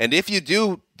 And if you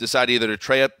do decide either to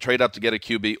trade up to get a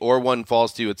QB or one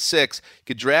falls to you at 6, you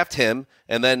could draft him,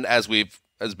 and then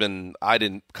I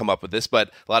didn't come up with this, but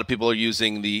a lot of people are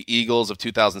using the Eagles of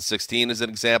 2016 as an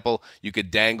example. You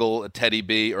could dangle a Teddy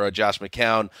B or a Josh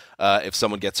McCown if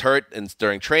someone gets hurt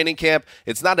during training camp.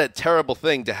 It's not a terrible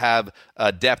thing to have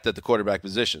depth at the quarterback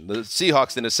position. The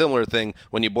Seahawks did a similar thing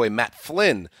when your boy Matt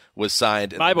Flynn was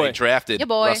signed and they drafted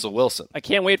Russell Wilson. I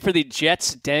can't wait for the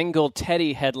Jets dangle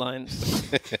Teddy headlines.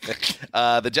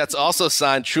 The Jets also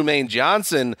signed Trumaine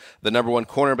Johnson, the number 1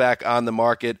 cornerback on the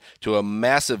market, to a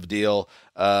massive deal.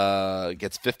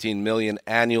 Gets $15 million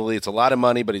annually. It's a lot of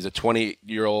money, but he's a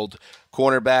 20-year-old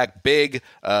cornerback, big,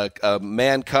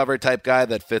 man cover type guy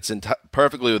that fits in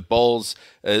perfectly with Bowles'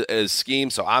 scheme.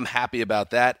 So I'm happy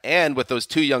about that. And with those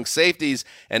 2 young safeties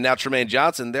and now Trumaine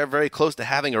Johnson, they're very close to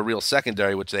having a real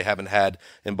secondary, which they haven't had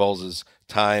in Bowles'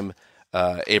 time.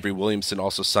 Avery Williamson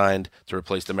also signed to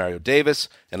replace Demario Davis,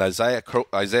 and Isaiah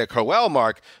Crowell,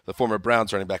 Mark, the former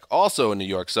Browns running back, also in New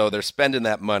York. So they're spending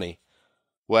that money.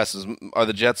 Wes, are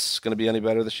the Jets going to be any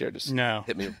better this year? Just no.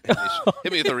 Hit me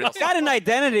with the real stuff. Got an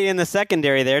identity in the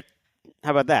secondary there.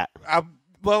 How about that?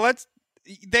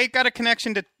 They got a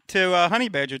connection to Honey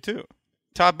Badger too.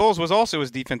 Todd Bowles was also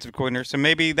his defensive coordinator, so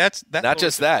maybe that's not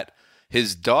just that.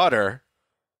 His daughter,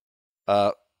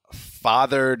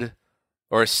 fathered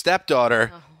or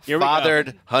stepdaughter,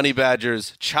 fathered Honey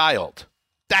Badger's child.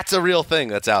 That's a real thing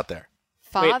that's out there.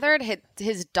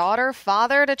 His daughter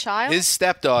fathered a child? His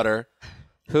stepdaughter.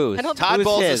 Who's? Todd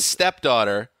Bowles'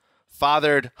 stepdaughter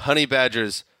fathered Honey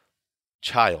Badger's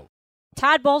child.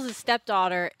 Todd Bowles'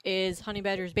 stepdaughter is Honey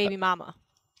Badger's baby mama.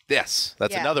 Yes,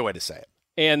 that's another way to say it.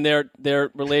 And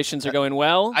their relations are going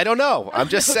well? I don't know. I'm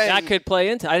just saying. That could play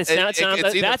into it. It's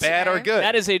either bad or good.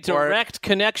 That is a direct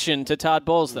connection to Todd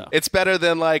Bowles, though. It's better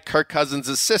than like Kirk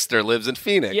Cousins' sister lives in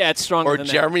Phoenix. Yeah, it's stronger than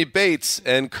Jeremy that. Bates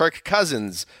and Kirk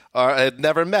Cousins had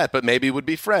never met, but maybe would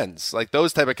be friends. Like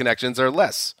those type of connections are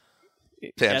less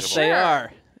tangible. Yes, they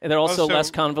are. They're also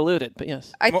less convoluted, but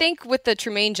yes. I think with the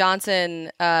Trumaine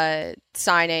Johnson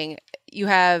signing, you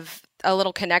have a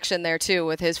little connection there too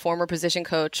with his former position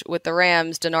coach with the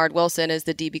Rams. Denard Wilson is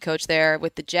the DB coach there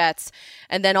with the Jets.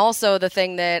 And then also the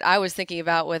thing that I was thinking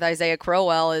about with Isaiah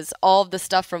Crowell is all of the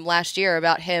stuff from last year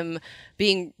about him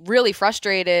being really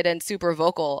frustrated and super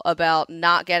vocal about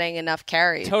not getting enough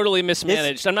carries. Totally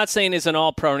mismanaged. I'm not saying he's an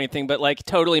all-pro or anything, but like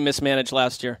totally mismanaged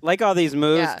last year. Like all these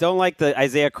moves, don't like the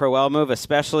Isaiah Crowell move,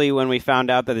 especially when we found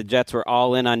out that the Jets were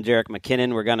all in on Jerick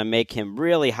McKinnon. We're going to make him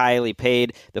really highly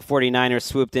paid. The 49ers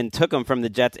swooped in, took him from the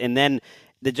Jets, and then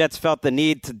the Jets felt the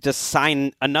need to just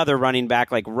sign another running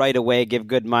back like right away, give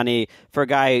good money for a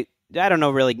guy I don't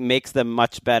know, really makes them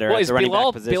much better at the running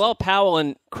back position. Bilal Powell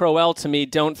and Crowell, to me,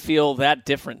 don't feel that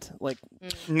different.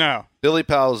 No. Billy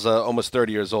Powell's almost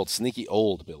 30 years old. Sneaky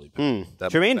old Billy Powell.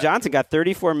 Trumaine Johnson got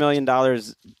 $34 million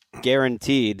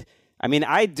guaranteed. I mean,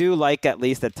 I do like at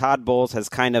least that Todd Bowles has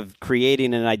kind of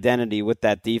creating an identity with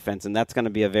that defense, and that's going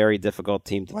to be a very difficult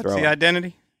team to throw on. What's the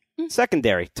identity?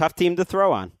 Secondary. Tough team to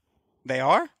throw on. They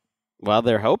are? Well,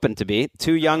 they're hoping to be.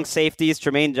 2 young safeties,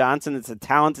 Trumaine Johnson. It's a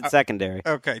talented secondary.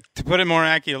 Okay. To put it more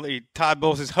accurately, Todd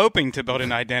Bowles is hoping to build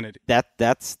an identity.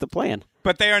 That's the plan.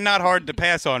 But they are not hard to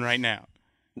pass on right now.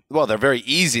 Well, they're very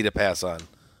easy to pass on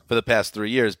for the past 3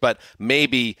 years, but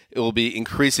maybe it will be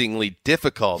increasingly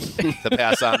difficult to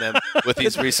pass on them with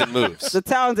these recent moves. The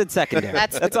talented secondary.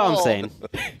 That's all I'm saying.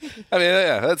 I mean,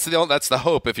 yeah, that's the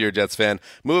hope if you're a Jets fan.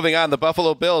 Moving on, the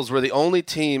Buffalo Bills were the only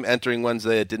team entering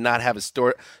Wednesday that did not have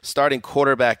a starting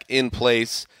quarterback in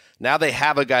place. Now they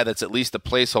have a guy that's at least a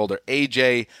placeholder.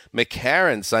 A.J.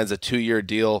 McCarron signs a 2-year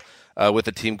deal with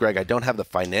the team. Greg, I don't have the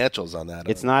financials on that.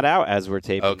 It's not out as we're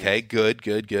taping. Okay, good.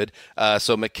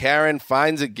 So McCarron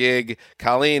finds a gig.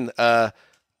 Colleen, not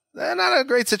a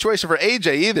great situation for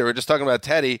AJ either. We're just talking about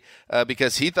Teddy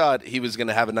because he thought he was going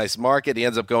to have a nice market. He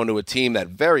ends up going to a team that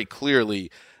very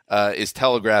clearly is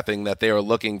telegraphing that they are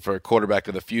looking for a quarterback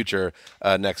of the future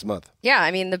next month. Yeah, I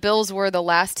mean, the Bills were the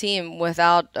last team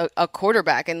without a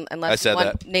quarterback unless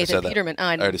Nathan Peterman. Oh,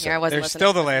 I wasn't They're listening.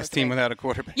 still the last team without a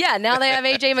quarterback. Yeah, now they have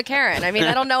A.J. McCarron. I mean,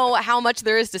 I don't know how much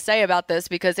there is to say about this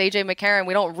because A.J. McCarron,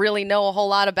 we don't really know a whole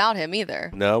lot about him either.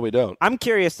 No, we don't. I'm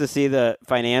curious to see the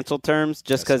financial terms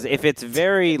just because if it's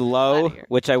very low,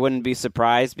 which I wouldn't be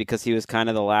surprised because he was kind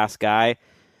of the last guy,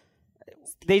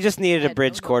 they just needed a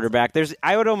bridge quarterback.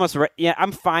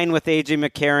 I'm fine with A.J.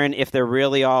 McCarron if they're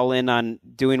really all in on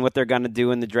doing what they're going to do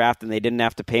in the draft and they didn't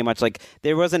have to pay much. Like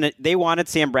they wanted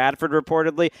Sam Bradford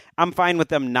reportedly. I'm fine with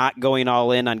them not going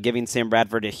all in on giving Sam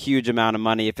Bradford a huge amount of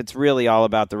money if it's really all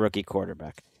about the rookie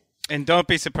quarterback. And don't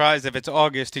be surprised if it's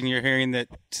August and you're hearing that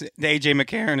A.J.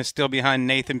 McCarron is still behind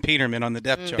Nathan Peterman on the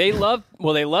depth chart. They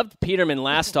loved Peterman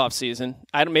last offseason.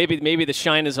 Maybe the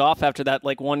shine is off after that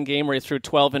one game where he threw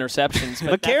 12 interceptions.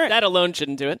 But that alone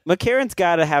shouldn't do it. McCarron's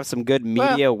got to have some good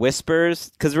media whispers.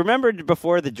 Because remember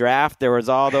before the draft, there was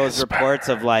all those reports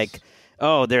of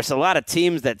there's a lot of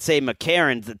teams that say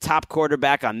McCarron's the top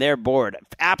quarterback on their board.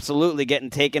 Absolutely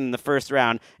getting taken in the first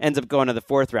round, ends up going to the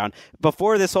 4th round.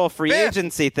 Before this whole free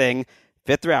agency thing,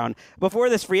 5th round, before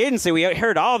this free agency, we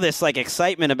heard all this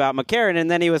excitement about McCarron, and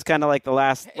then he was kind of like the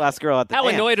last girl at the How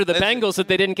dance. annoyed are the Bengals that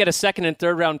they didn't get a 2nd and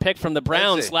 3rd round pick from the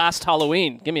Browns last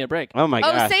Halloween? Give me a break. Oh, my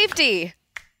God. Oh, safety.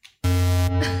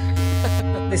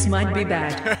 This might be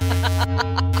bad.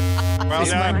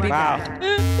 This might be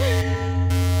bad.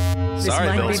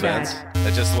 Sorry, Bills fans.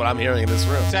 That's just what I'm hearing in this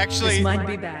room. It's actually, this might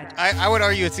be bad. I would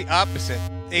argue it's the opposite.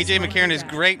 A.J. McCarron is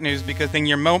great news because then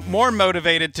you're more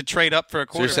motivated to trade up for a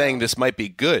quarterback. So you're saying this might be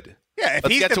good. Yeah,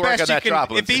 if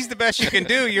he's the best you can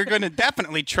do, you're going to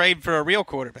definitely trade for a real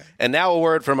quarterback. And now a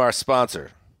word from our sponsor.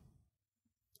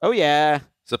 Oh, yeah.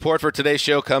 Support for today's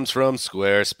show comes from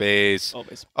Squarespace.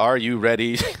 Always. Are you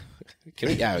ready? Can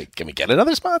we get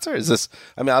another sponsor? I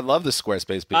love the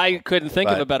Squarespace people. I couldn't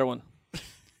think of a better one.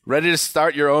 Ready to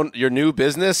start your new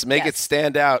business? Make it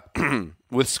stand out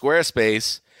with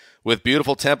Squarespace with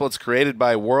beautiful templates created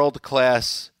by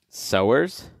world-class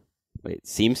sewers? Wait,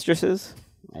 seamstresses?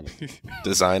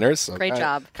 Designers. Great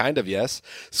job. Kind of, yes.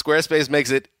 Squarespace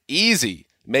makes it easy.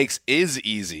 Is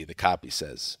easy, the copy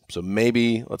says. So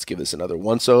maybe let's give this another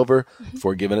once-over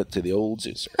before giving it to the old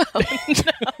Zeuser. Oh,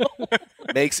 no.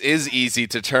 Makes is easy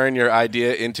to turn your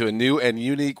idea into a new and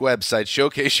unique website,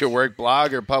 showcase your work,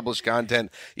 blog or publish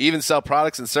content, even sell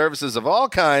products and services of all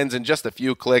kinds in just a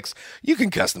few clicks. You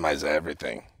can customize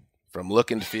everything from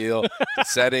look and feel to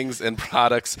settings and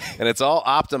products, and it's all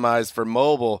optimized for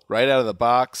mobile right out of the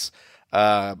box.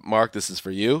 Mark, this is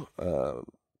for you.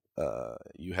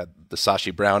 you had the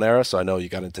Sashi Brown era, so I know you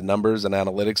got into numbers and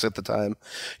analytics at the time.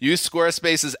 Use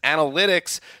Squarespace's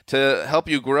analytics to help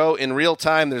you grow in real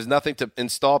time. There's nothing to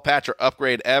install, patch, or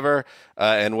upgrade ever.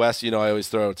 And Wes, I always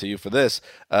throw it to you for this.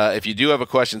 If you do have a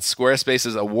question,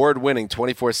 Squarespace's award-winning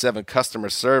 24/7 customer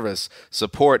service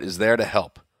support is there to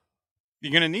help.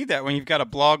 You're going to need that when you've got a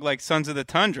blog like Sons of the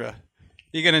Tundra.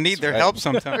 You're going to need their help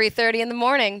sometime. 3:30 in the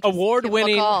morning.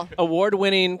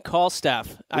 Award-winning call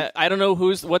staff. I don't know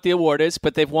what the award is,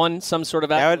 but they've won some sort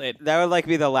of accolade. That would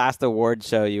be the last award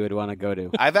show you would want to go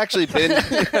to. I've actually been.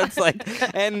 It's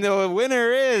and the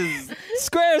winner is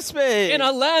Squarespace in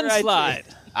a landslide.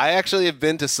 I actually have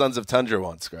been to Sons of Tundra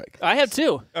once, Greg. I have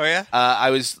too. Oh yeah. I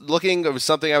was looking. It was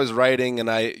something I was writing,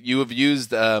 and you have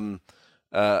used a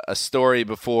story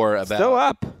before about. Still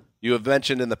up. You have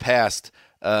mentioned in the past.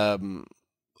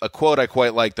 A quote I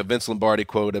quite like, the Vince Lombardi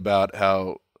quote about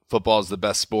how football is the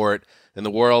best sport in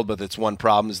the world, but its one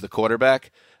problem is the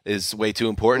quarterback is way too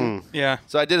important. Yeah.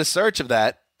 So I did a search of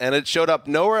that, and it showed up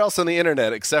nowhere else on the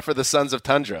internet except for the Sons of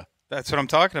Tundra. That's what I'm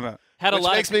talking about. Which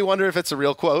makes me wonder if it's a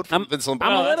real quote from Vince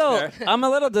Lombardi. I'm a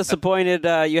little disappointed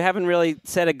you haven't really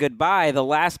said a goodbye. The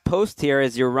last post here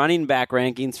is your running back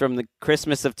rankings from the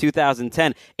Christmas of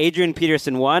 2010. Adrian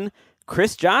Peterson 1.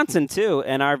 Chris Johnson, 2,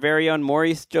 and our very own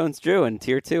Maurice Jones-Drew in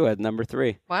Tier 2 at number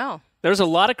 3. Wow. There's a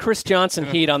lot of Chris Johnson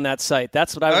heat on that site.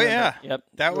 That's what I remember. Oh, yeah. Yep.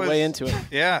 That was way into it.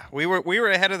 Yeah. We were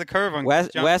ahead of the curve on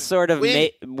Wes sort of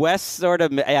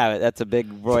yeah, that's a big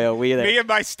royal we there. Me and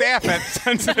my staff at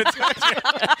Sons of the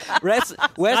Tundra.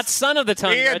 Not Son of the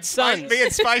Tundra, it's Sons. Me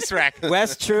and Spice Rack.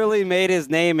 Wes truly made his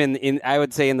name in I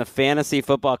would say in the fantasy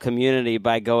football community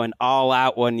by going all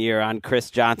out one year on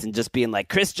Chris Johnson, just being like,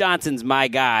 Chris Johnson's my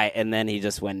guy, and then he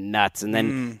just went nuts. And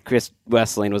then Chris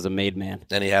Wesseling was a made man.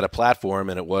 And he had a platform,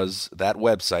 and it was that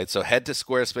website. So head to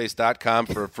squarespace.com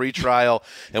for a free trial.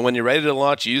 And when you're ready to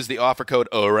launch, use the offer code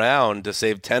AROUND to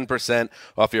save 10%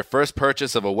 off your first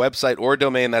purchase of a website or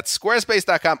domain. That's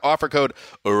squarespace.com, offer code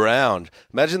AROUND.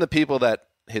 Imagine the people that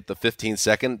hit the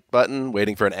 15-second button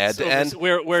waiting for an ad to end.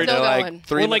 We're like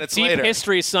 3 minutes deep later.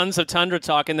 history Sons of Tundra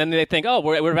talk, and then they think, oh,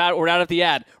 we're out of the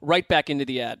ad. Right back into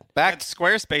the ad. Back to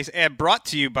Squarespace ad brought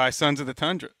to you by Sons of the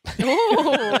Tundra.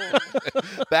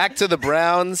 Back to the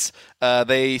Browns.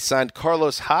 They signed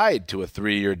Carlos Hyde to a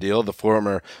 3-year deal, the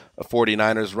former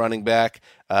 49ers running back.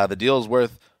 The deal is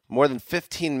worth more than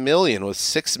 $15 million, with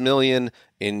 $6 million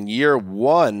in year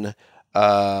 1.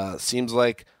 Seems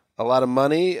like a lot of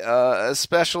money,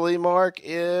 especially, Mark,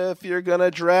 if you're going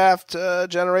to draft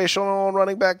generational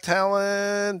running back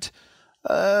talent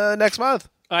next month.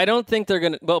 I don't think they're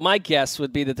going to. Well, my guess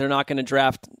would be that they're not going to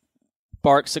draft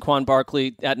Saquon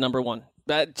Barkley at number 1.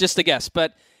 Just a guess.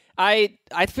 But I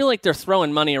feel like they're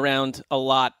throwing money around a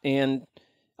lot. And,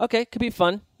 okay, could be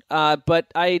fun.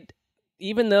 But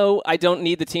even though I don't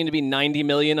need the team to be $90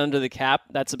 million under the cap,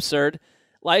 that's absurd.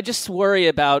 I just worry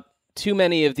about too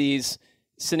many of these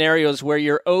scenarios where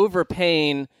you're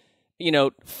overpaying,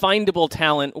 findable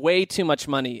talent, way too much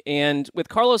money. And with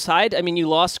Carlos Hyde, I mean, you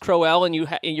lost Crowell and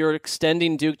you're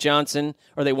extending Duke Johnson,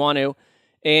 or they want to.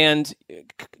 And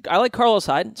I like Carlos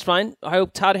Hyde. It's fine. I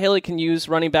hope Todd Haley can use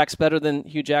running backs better than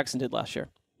Hugh Jackson did last year.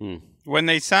 When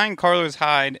they sign Carlos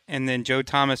Hyde and then Joe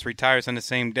Thomas retires on the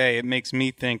same day, it makes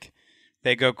me think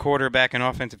they go quarterback and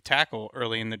offensive tackle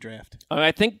early in the draft.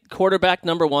 I think quarterback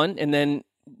number 1, and then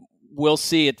we'll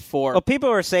see at 4. Well, people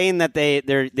are saying that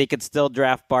they could still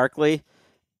draft Barkley.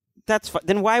 That's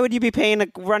then why would you be paying a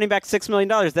running back $6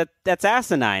 million? That's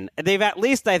asinine. They've at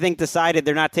least, I think, decided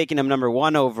they're not taking him number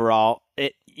 1 overall.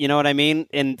 You know what I mean?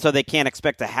 And so they can't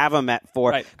expect to have him at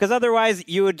 4. Because otherwise,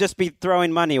 you would just be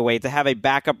throwing money away to have a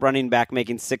backup running back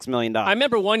making $6 million. I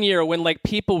remember one year when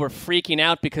people were freaking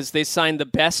out because they signed the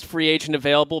best free agent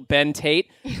available, Ben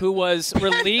Tate, who was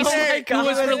released. Who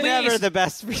was never the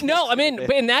best free agent. No, I mean,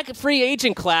 in that free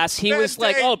agent class, he was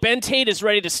like, Ben Tate is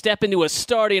ready to step into a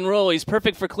starting role. He's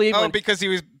perfect for Cleveland. Oh, because he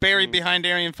was buried behind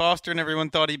Arian Foster and everyone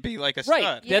thought he'd be like a stud.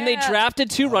 Right. Then they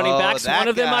drafted 2 running backs, one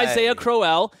of them Isaiah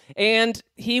Crowell, and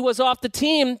he was off the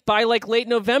team by late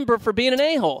November for being an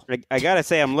a-hole. I gotta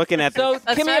say, I'm looking at so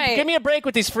give me a break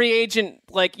with these free agent.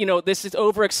 This is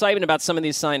overexcitement about some of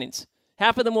these signings.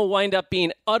 Half of them will wind up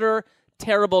being utter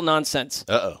terrible nonsense.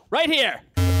 Right here.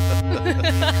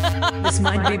 This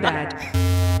might be bad.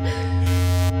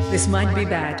 This might be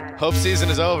bad. Hope season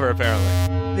is over,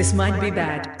 apparently. This might be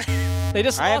bad. They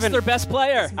just lost their best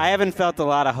player. I haven't felt a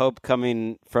lot of hope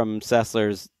coming from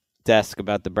Sessler's desk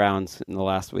about the Browns in the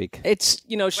last week. It's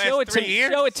show it to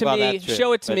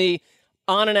me.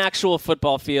 on an actual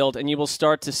football field, and you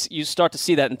start to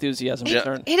see that enthusiasm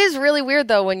return. It is really weird,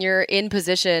 though, when you're in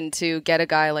position to get a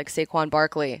guy like Saquon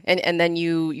Barkley, and then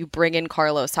you bring in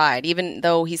Carlos Hyde, even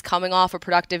though he's coming off a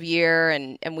productive year,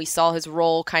 and we saw his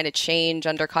role kind of change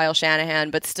under Kyle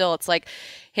Shanahan, but still, it's like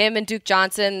him and Duke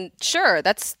Johnson, sure,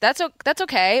 that's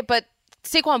okay, but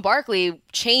Saquon Barkley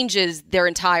changes their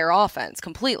entire offense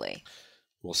completely.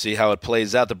 We'll see how it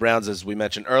plays out. The Browns, as we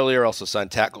mentioned earlier, also signed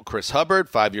tackle Chris Hubbard,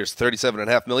 5 years,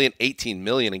 $37.5 million, $18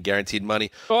 million in guaranteed money.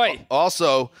 Oy.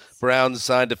 Also, Browns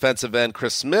signed defensive end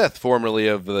Chris Smith, formerly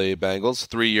of the Bengals,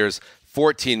 3 years,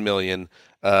 $14 million.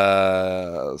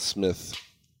 Smith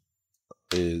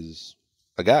is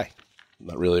a guy. I'm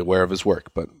not really aware of his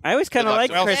work, but I always kind of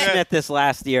liked Chris Smith this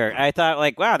last year. I thought,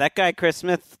 like, wow, that guy Chris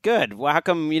Smith, good. Well, how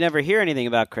come you never hear anything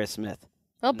about Chris Smith?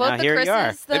 Well, both now the here Chris's, you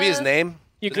are. Maybe his name.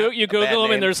 You Google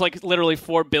him, and there's like literally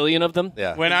 4 billion of them.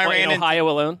 Yeah. When in Ohio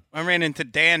alone. I ran into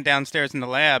Dan downstairs in the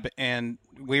lab, and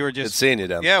we were just Good seeing you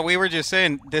down there. Yeah, we were just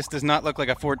saying this does not look like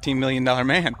a $14 million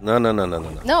man. No.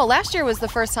 No, last year was the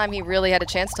first time he really had a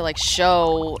chance to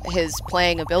show his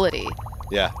playing ability.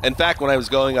 Yeah. In fact, when I was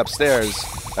going upstairs,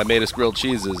 I made us grilled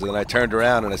cheeses, and I turned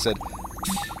around and I said,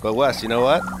 "But Wes, you know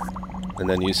what?" And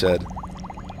then you said,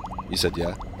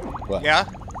 "Yeah." What? Yeah.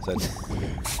 I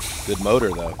said, "Good motor,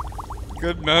 though."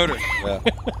 Good motor. Yeah.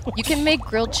 You can make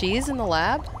grilled cheese in the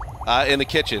lab? In the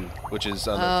kitchen, which is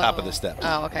on the top of the steps.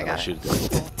 Oh, okay, got it.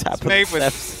 It's made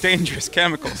with dangerous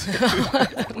chemicals.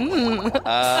 Moving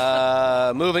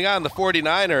on, the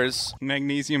 49ers.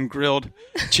 Magnesium grilled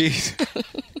cheese.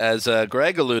 As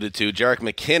Greg alluded to, Jerick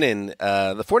McKinnon,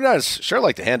 the 49ers sure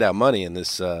like to hand out money in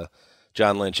this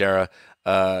John Lynch era,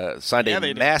 signed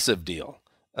a massive deal.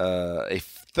 A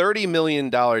 $30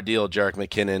 million deal, Jerick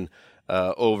McKinnon,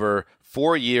 over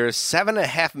 4 years,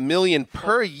 $7.5 million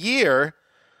per year,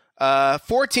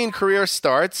 14 career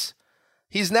starts.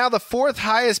 He's now the 4th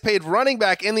highest paid running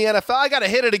back in the NFL. I got to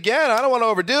hit it again. I don't want to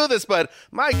overdo this, but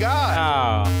my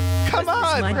God. Oh. Come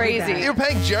on. Crazy. You're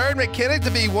paying Jerick McKinnon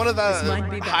to be one of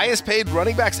the highest paid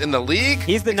running backs in the league?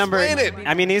 He's the number.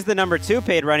 I mean, he's the number 2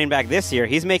 paid running back this year.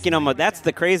 He's making almost. That's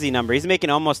the crazy number. He's making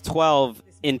almost 12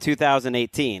 in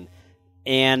 2018,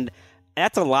 and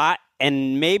that's a lot.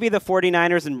 And maybe the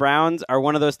 49ers and Browns are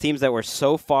one of those teams that were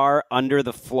so far under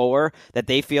the floor that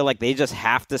they feel like they just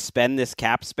have to spend this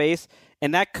cap space.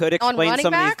 And that could explain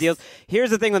some of these deals.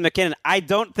 Here's the thing with McKinnon. I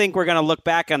don't think we're going to look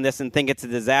back on this and think it's a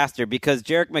disaster because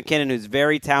Jerick McKinnon, who's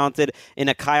very talented in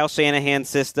a Kyle Shanahan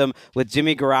system with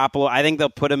Jimmy Garoppolo, I think they'll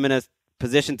put him in a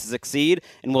position to succeed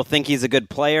and we'll think he's a good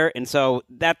player. And so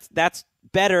that's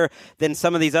better than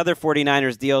some of these other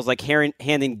 49ers deals like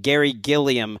handing Gary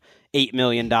Gilliam $8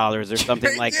 million or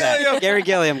something like that. Gary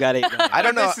Gilliam got $8 million. I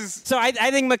don't know. So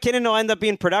I think McKinnon will end up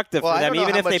being productive for them,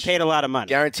 even if they paid a lot of money.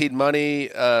 Guaranteed money,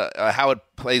 how it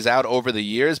plays out over the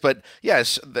years. But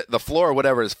yes, the floor or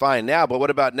whatever is fine now. But what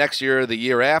about next year or the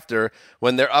year after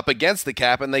when they're up against the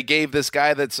cap and they gave this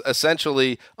guy that's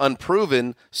essentially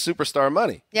unproven superstar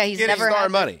money? Yeah, he's never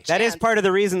had money. That is part of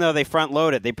the reason, though, they front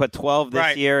loaded. They put 12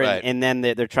 this year, and then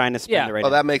they're trying to spend it right now.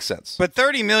 That makes sense. But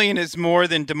 $30 million is more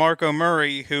than DeMarco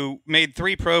Murray, who made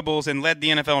 3 Pro Bowls and led the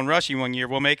NFL in rushing one year,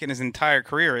 will make in his entire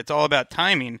career. It's all about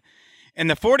timing. And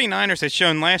the 49ers has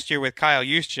shown last year with Kyle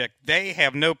Juszczyk, they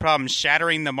have no problem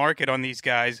shattering the market on these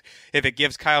guys if it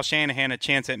gives Kyle Shanahan a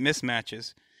chance at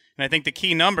mismatches. And I think the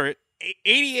key number,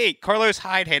 88, Carlos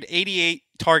Hyde had 88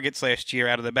 targets last year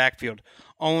out of the backfield.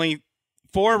 Only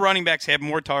 4 running backs have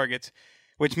more targets,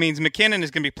 which means McKinnon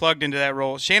is going to be plugged into that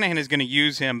role. Shanahan is going to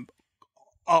use him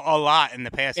a lot in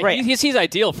the past. Right. He's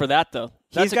ideal for that, though.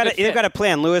 They've got a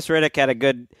plan. Louis Riddick had a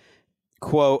good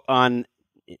quote on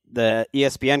the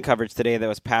ESPN coverage today that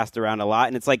was passed around a lot,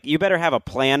 and it's like you better have a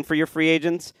plan for your free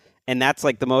agents, and that's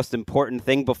like the most important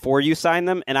thing before you sign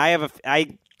them. And I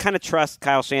kind of trust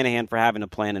Kyle Shanahan for having a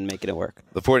plan and making it work.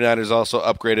 The 49ers also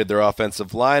upgraded their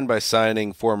offensive line by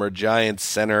signing former Giants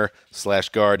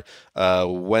center/guard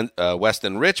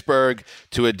Weston Richburg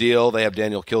to a deal. They have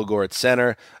Daniel Kilgore at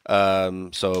center,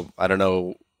 so I don't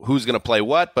know who's going to play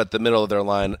what, but the middle of their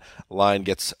line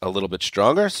gets a little bit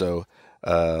stronger. So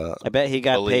I bet he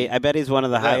got paid. I bet he's one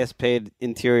of the highest paid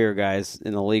interior guys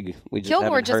in the league.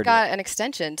 Kilgore just got an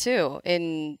extension too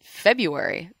in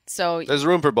February. So there's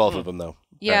room for both of them, though.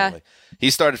 Yeah. Apparently. He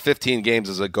started 15 games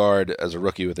as a guard as a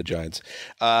rookie with the Giants.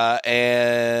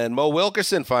 And Mo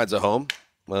Wilkerson finds a home.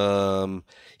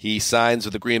 He signs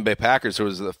with the Green Bay Packers, who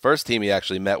was the first team he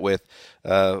actually met with,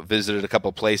 visited a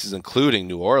couple places, including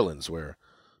New Orleans, where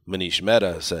Manish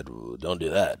Mehta said, don't do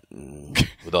that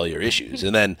with all your issues.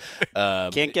 And then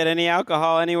can't get any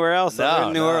alcohol anywhere else other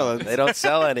than New Orleans. They don't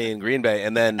sell any in Green Bay.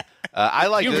 And then I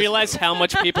like. You this. realize how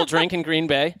much people drink in Green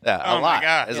Bay? Yeah, Oh a my lot.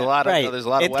 God, There's yeah. a lot of Right. there's a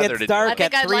lot of it weather gets to dark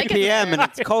think at I'd 3 like it p.m. there.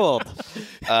 and it's cold.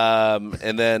 do.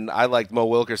 And then I liked Mo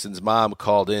Wilkerson's mom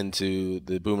called into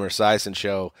the Boomer Esiason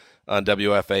show on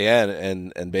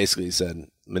WFAN and basically said,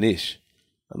 Manish,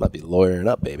 I might be lawyering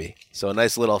up, baby. So a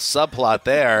nice little subplot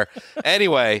there.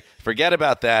 Anyway, forget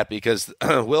about that because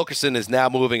Wilkerson is now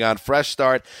moving on fresh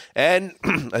start. And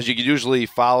as you can usually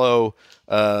follow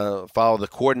the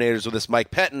coordinators with this,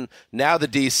 Mike Pettin, now the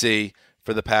DC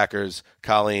for the Packers,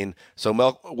 Colleen.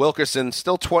 So Wilkerson,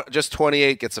 still just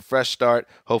 28, gets a fresh start.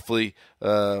 Hopefully,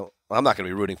 I'm not going to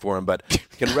be rooting for him, but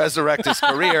can resurrect his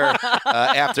career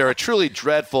after a truly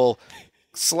dreadful /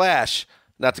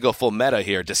 not to go full meta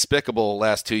here, despicable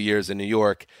last 2 years in New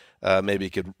York. Maybe he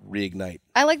could reignite.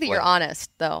 I like that you're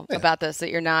honest though about this. That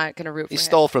you're not going to root for He him.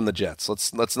 stole from the Jets.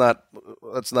 Let's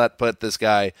not put this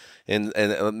guy in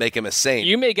and make him a saint.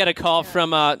 You may get a call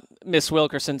from Miss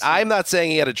Wilkerson. I'm not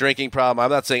saying he had a drinking problem. I'm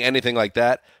not saying anything like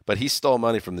that. But he stole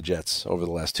money from the Jets over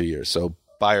the last 2 years. So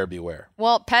buyer beware.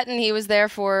 Well, Pettin, he was there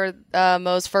for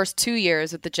Mo's first 2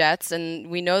 years with the Jets, and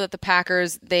we know that the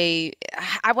Packers, when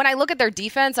I look at their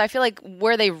defense, I feel like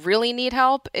where they really need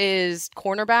help is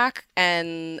cornerback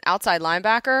and outside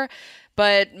linebacker.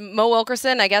 But Mo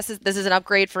Wilkerson, I guess this is an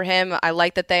upgrade for him. I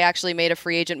like that they actually made a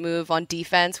free agent move on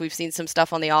defense. We've seen some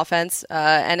stuff on the offense,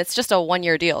 and it's just a 1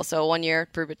 year deal. So 1 year,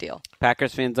 prove it deal.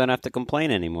 Packers fans don't have to complain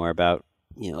anymore about,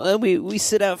 we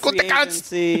sit out free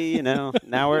agency, now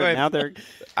they're.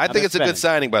 I think it's a good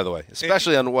signing, by the way,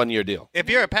 especially on a 1 year deal. If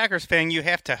you're a Packers fan, you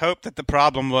have to hope that the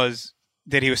problem was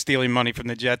that he was stealing money from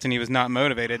the Jets and he was not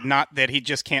motivated, not that he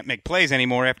just can't make plays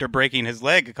anymore after breaking his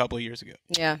leg a couple of years ago.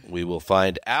 Yeah. We will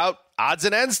find out. Odds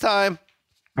and ends time.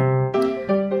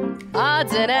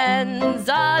 Odds and ends,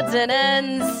 odds and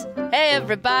ends. Hey,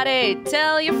 everybody,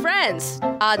 tell your friends.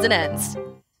 Odds and ends.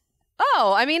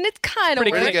 Oh, I mean, it's kind of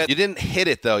Pretty weird. good. You didn't hit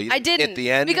it, though. You I didn't. hit the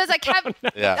end. Because I kept,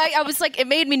 Yeah. I was like, it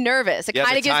made me nervous. It You have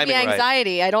kind of the gives me timing right.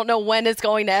 anxiety. I don't know when it's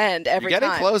going to end every You're getting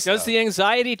time. close, Does though. the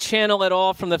anxiety channel at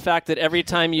all from the fact that every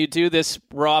time you do this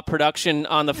raw production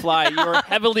on the fly, you're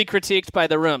heavily critiqued by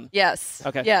the room? Yes.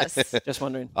 Okay. Yes. Just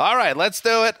wondering. All right, let's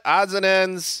do it. Odds and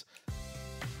ends.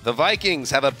 The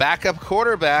Vikings have a backup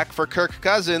quarterback for Kirk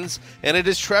Cousins, and it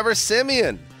is Trevor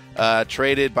Siemian,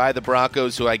 traded by the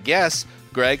Broncos, who I guess,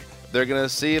 Greg, they're going to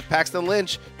see if Paxton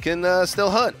Lynch can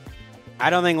still hunt. I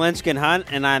don't think Lynch can hunt,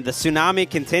 and the tsunami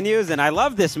continues, and I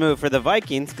love this move for the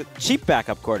Vikings. Cheap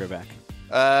backup quarterback.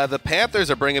 The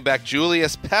Panthers are bringing back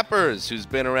Julius Peppers, who's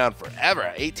been around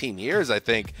forever, 18 years, I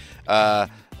think.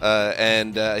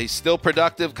 And he's still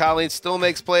productive. Colleen still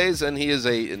makes plays, and he is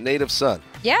a native son.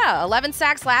 Yeah, 11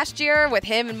 sacks last year with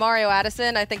him and Mario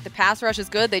Addison. I think the pass rush is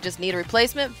good. They just need a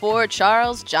replacement for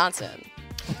Charles Johnson.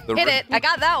 Hit it. I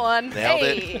got that one. Nailed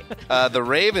it. The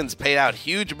Ravens paid out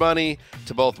huge money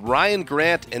to both Ryan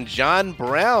Grant and John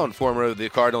Brown, former of the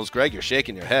Cardinals. Greg, you're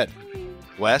shaking your head.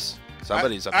 Wes,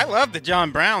 somebody's up. I love the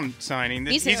John Brown signing.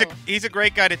 Me too. He's a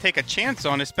great guy to take a chance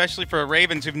on, especially for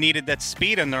Ravens who've needed that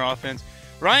speed in their offense.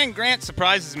 Ryan Grant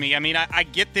surprises me. I mean, I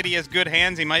get that he has good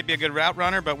hands. He might be a good route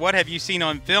runner, but what have you seen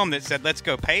on film that said, let's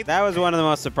go pay them? That was one of the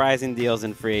most surprising deals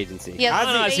in free agency. Yeah,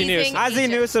 Ozzie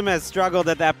Newsome has struggled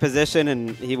at that position,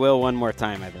 and he will one more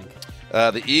time, I think.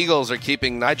 The Eagles are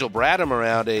keeping Nigel Bradham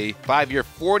around, a 5-year,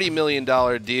 $40 million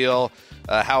deal.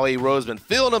 Howie Roseman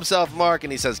feeling himself, Mark,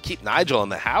 and he says, keep Nigel in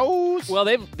the house. Well,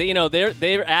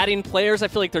 they're adding players. I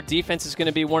feel like their defense is going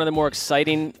to be one of the more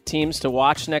exciting teams to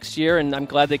watch next year, and I'm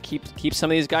glad they keep some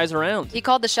of these guys around. He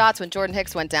called the shots when Jordan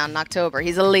Hicks went down in October.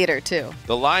 He's a leader, too.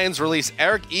 The Lions release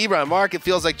Eric Ebron. Mark, it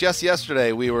feels like just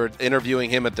yesterday we were interviewing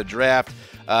him at the draft.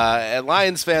 And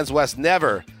Lions fans, West,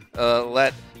 never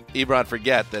let Ebron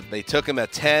forget that they took him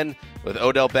at 10 with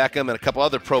Odell Beckham and a couple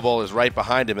other Pro Bowlers right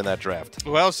behind him in that draft.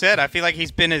 Well said. I feel like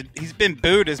he's been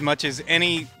booed as much as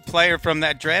any player from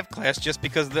that draft class just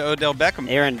because of the Odell Beckham.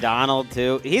 Aaron Donald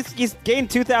too. He's gained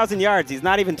 2,000 yards. He's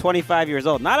not even 25 years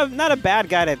old. Not a bad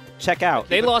guy to check out.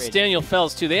 They lost Daniel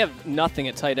Fells too. They have nothing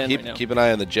at tight end right now. Keep an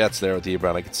eye on the Jets there with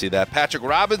Ebron. I can see that. Patrick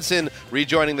Robinson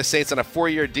rejoining the Saints on a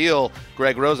 4-year deal.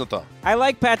 Greg Rosenthal. I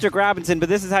like Patrick Robinson, but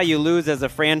this is how you lose as a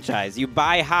franchise. You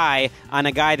buy high on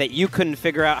a guy that you couldn't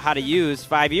figure out how to use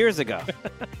 5 years ago.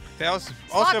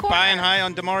 Also buying high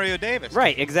on DeMario Davis.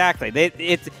 Right, exactly.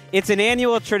 It's an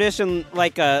annual tradition,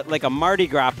 like a Mardi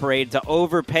Gras parade, to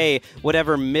overpay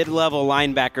whatever mid-level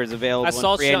linebackers available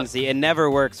in free agency. It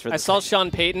never works for them. I saw Sean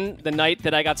Payton the night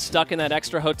that I got stuck in that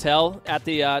extra hotel at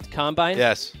the Combine.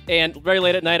 Yes. And very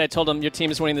late at night, I told him, your team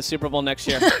is winning the Super Bowl next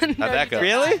year. How'd that go?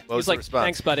 Really? What was He's the like, response?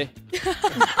 thanks, buddy.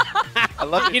 I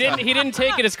love He didn't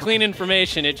take it as clean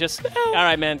information. It just, all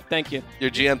right, man, thank you. Your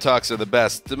GM talks are the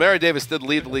best. Demary Davis did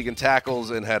lead the league in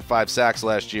tackles and had 5 sacks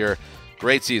last year.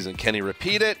 Great season. Can he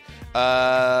repeat it?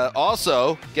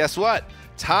 Also, guess what?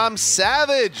 Tom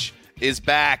Savage is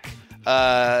back,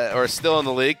 or still in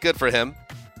the league. Good for him.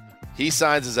 He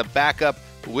signs as a backup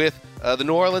with the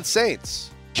New Orleans Saints.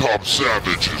 Tom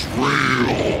Savage is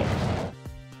real.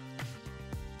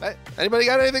 Hey, anybody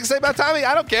got anything to say about Tommy?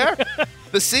 I don't care.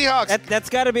 The Seahawks. That's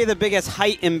got to be the biggest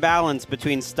height imbalance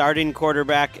between starting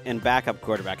quarterback and backup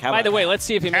quarterback. By the way, let's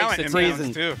see if he makes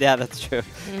it. Too. Yeah, that's true.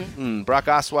 Brock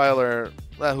Osweiler,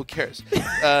 who cares?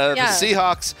 The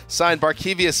Seahawks signed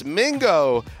Barkevious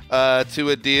Mingo to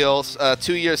a deal,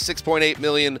 2 years, $6.8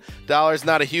 million.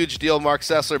 Not a huge deal, Mark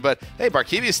Sessler, but hey,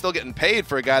 Barkevious still getting paid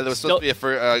for a guy that was supposed to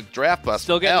be a draft bust.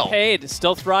 Still getting paid,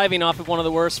 still thriving off of one of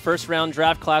the worst first-round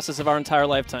draft classes of our entire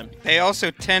lifetime. They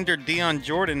also tendered Deion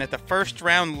Jordan at the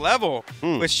first-round level,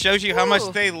 which shows you how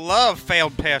much they love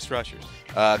failed pass rushers.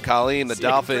 Colleen, the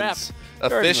Dolphins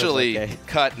officially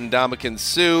cut Ndamukong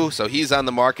Suh, so he's on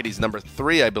the market. He's number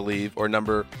 3, I believe, or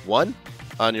number 1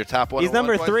 on your top 1. He's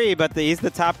number 3, but he's the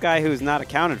top guy who's not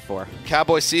accounted for.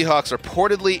 Cowboys Seahawks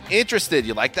reportedly interested.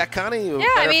 You like that, Connie? Yeah,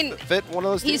 I mean, fit one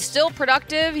of those he's teams? still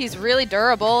productive. He's really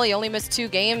durable. He only missed 2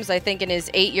 games, I think, in his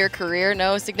 8-year career.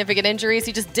 No significant injuries.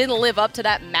 He just didn't live up to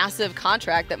that massive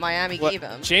contract that Miami gave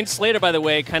him. Shane Slater, by the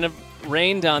way, kind of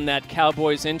rained on that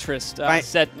Cowboys interest.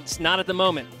 Said it's not at the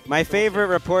moment. My favorite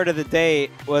report of the day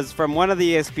was from one of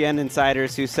the ESPN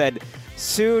insiders who said,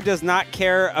 Sue does not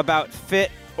care about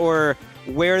fit or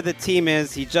where the team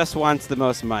is. He just wants the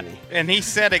most money. And he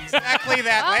said exactly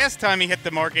that last time he hit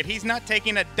the market. He's not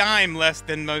taking a dime less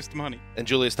than most money. And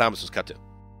Julius Thomas was cut too.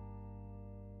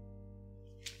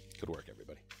 Good work,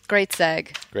 everybody. Great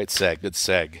seg. Great seg. Good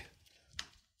seg.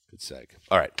 Good seg.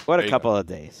 All right. What a couple of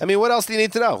days. I mean, what else do you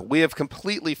need to know? We have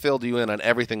completely filled you in on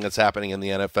everything that's happening in the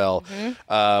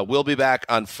NFL. We'll be back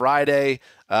on Friday.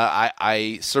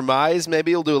 I surmise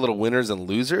maybe you'll do a little winners and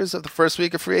losers of the first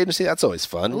week of free agency. That's always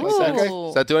fun.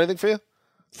 Does that do anything for you?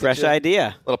 Fresh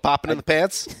idea. A little popping in the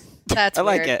pants? That's I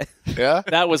like it. Yeah?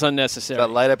 That was unnecessary. Does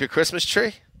that light up your Christmas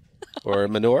tree? Or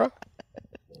menorah?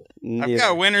 I've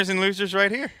got winners and losers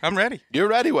right here. I'm ready. You're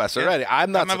ready, Wes. Already.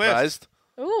 I'm not surprised.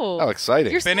 Ooh. How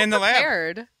exciting. You're been so in the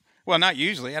prepared. lab. Well, not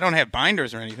usually. I don't have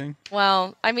binders or anything.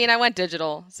 Well, I mean, I went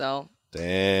digital, so.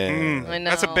 Damn. I know.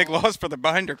 That's a big loss for the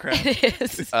binder crowd. It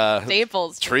is.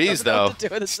 Staples. Trees, though.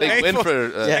 Big win for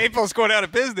Staples going out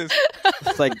of business.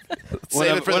 It's like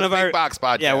Save it for the Big Box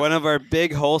podcast. Yeah, one of our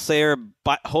big wholesale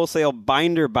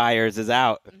binder buyers is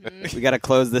out. We got to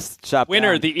close this shop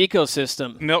Winner, down. the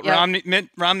ecosystem. Mitt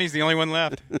Romney's the only one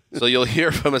left. So you'll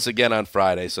hear from us again on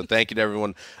Friday. So thank you to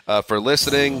everyone for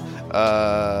listening.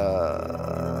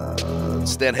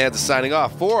 Stan Hands is signing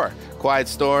off for Quiet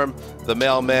Storm, the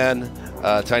Mailman,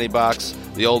 Tiny Box,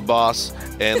 the Old Boss,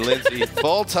 and Lindsay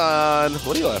Fulton.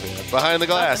 What are you laughing at? Behind the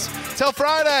Glass. Till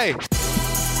Friday.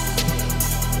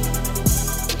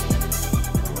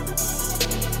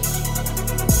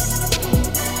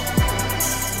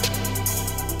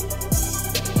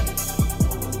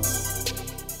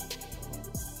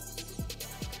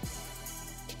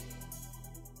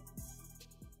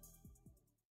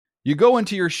 You go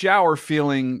into your shower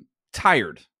feeling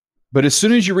tired, but as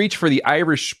soon as you reach for the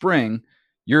Irish Spring,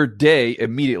 your day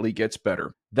immediately gets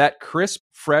better. That crisp,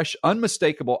 fresh,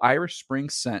 unmistakable Irish Spring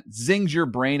scent zings your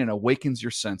brain and awakens your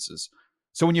senses.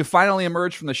 So when you finally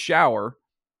emerge from the shower,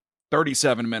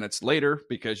 37 minutes later,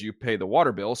 because you pay the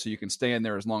water bill so you can stay in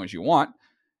there as long as you want,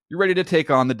 you're ready to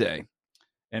take on the day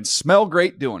and smell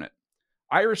great doing it.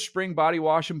 Irish Spring Body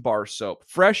Wash and Bar Soap.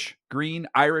 Fresh, green,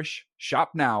 Irish.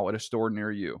 Shop now at a store near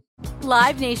you.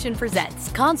 Live Nation presents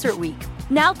Concert Week.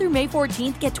 Now through May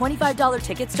 14th, get $25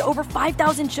 tickets to over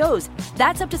 5,000 shows.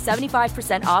 That's up to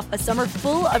 75% off a summer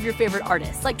full of your favorite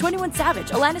artists like 21 Savage,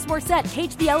 Alanis Morissette,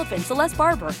 Cage the Elephant, Celeste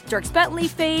Barber, Dierks Bentley,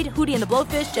 Fade, Hootie and the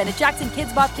Blowfish, Janet Jackson,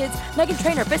 Kids Bop Kids, Meghan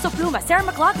Trainor, Peso Pluma, Sarah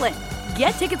McLachlan.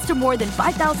 Get tickets to more than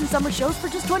 5,000 summer shows for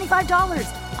just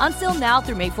 $25. On sale now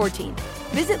through May 14th.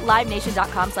 Visit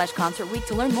LiveNation.com/Concert Week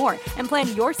to learn more and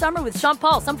plan your summer with Sean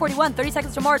Paul, Sum 41, 30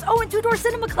 Seconds to Mars, and Two Door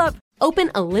Cinema Club.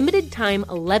 Open a limited-time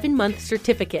 11-month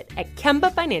certificate at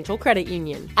Kemba Financial Credit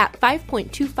Union. At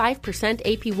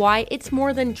 5.25% APY, it's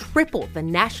more than triple the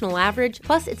national average,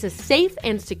 plus it's a safe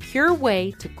and secure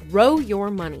way to grow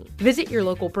your money. Visit your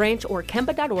local branch or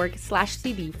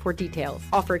kemba.org/CD for details.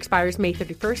 Offer expires May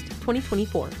 31st,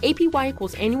 2024. APY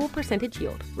equals annual percentage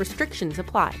yield. Restrictions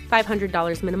apply.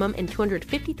 $500 minimum and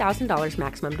 $250,000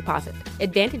 maximum deposit.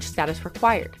 Advantage status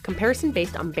required. Comparison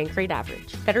based on bank rate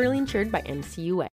average. Federally insured by NCUA.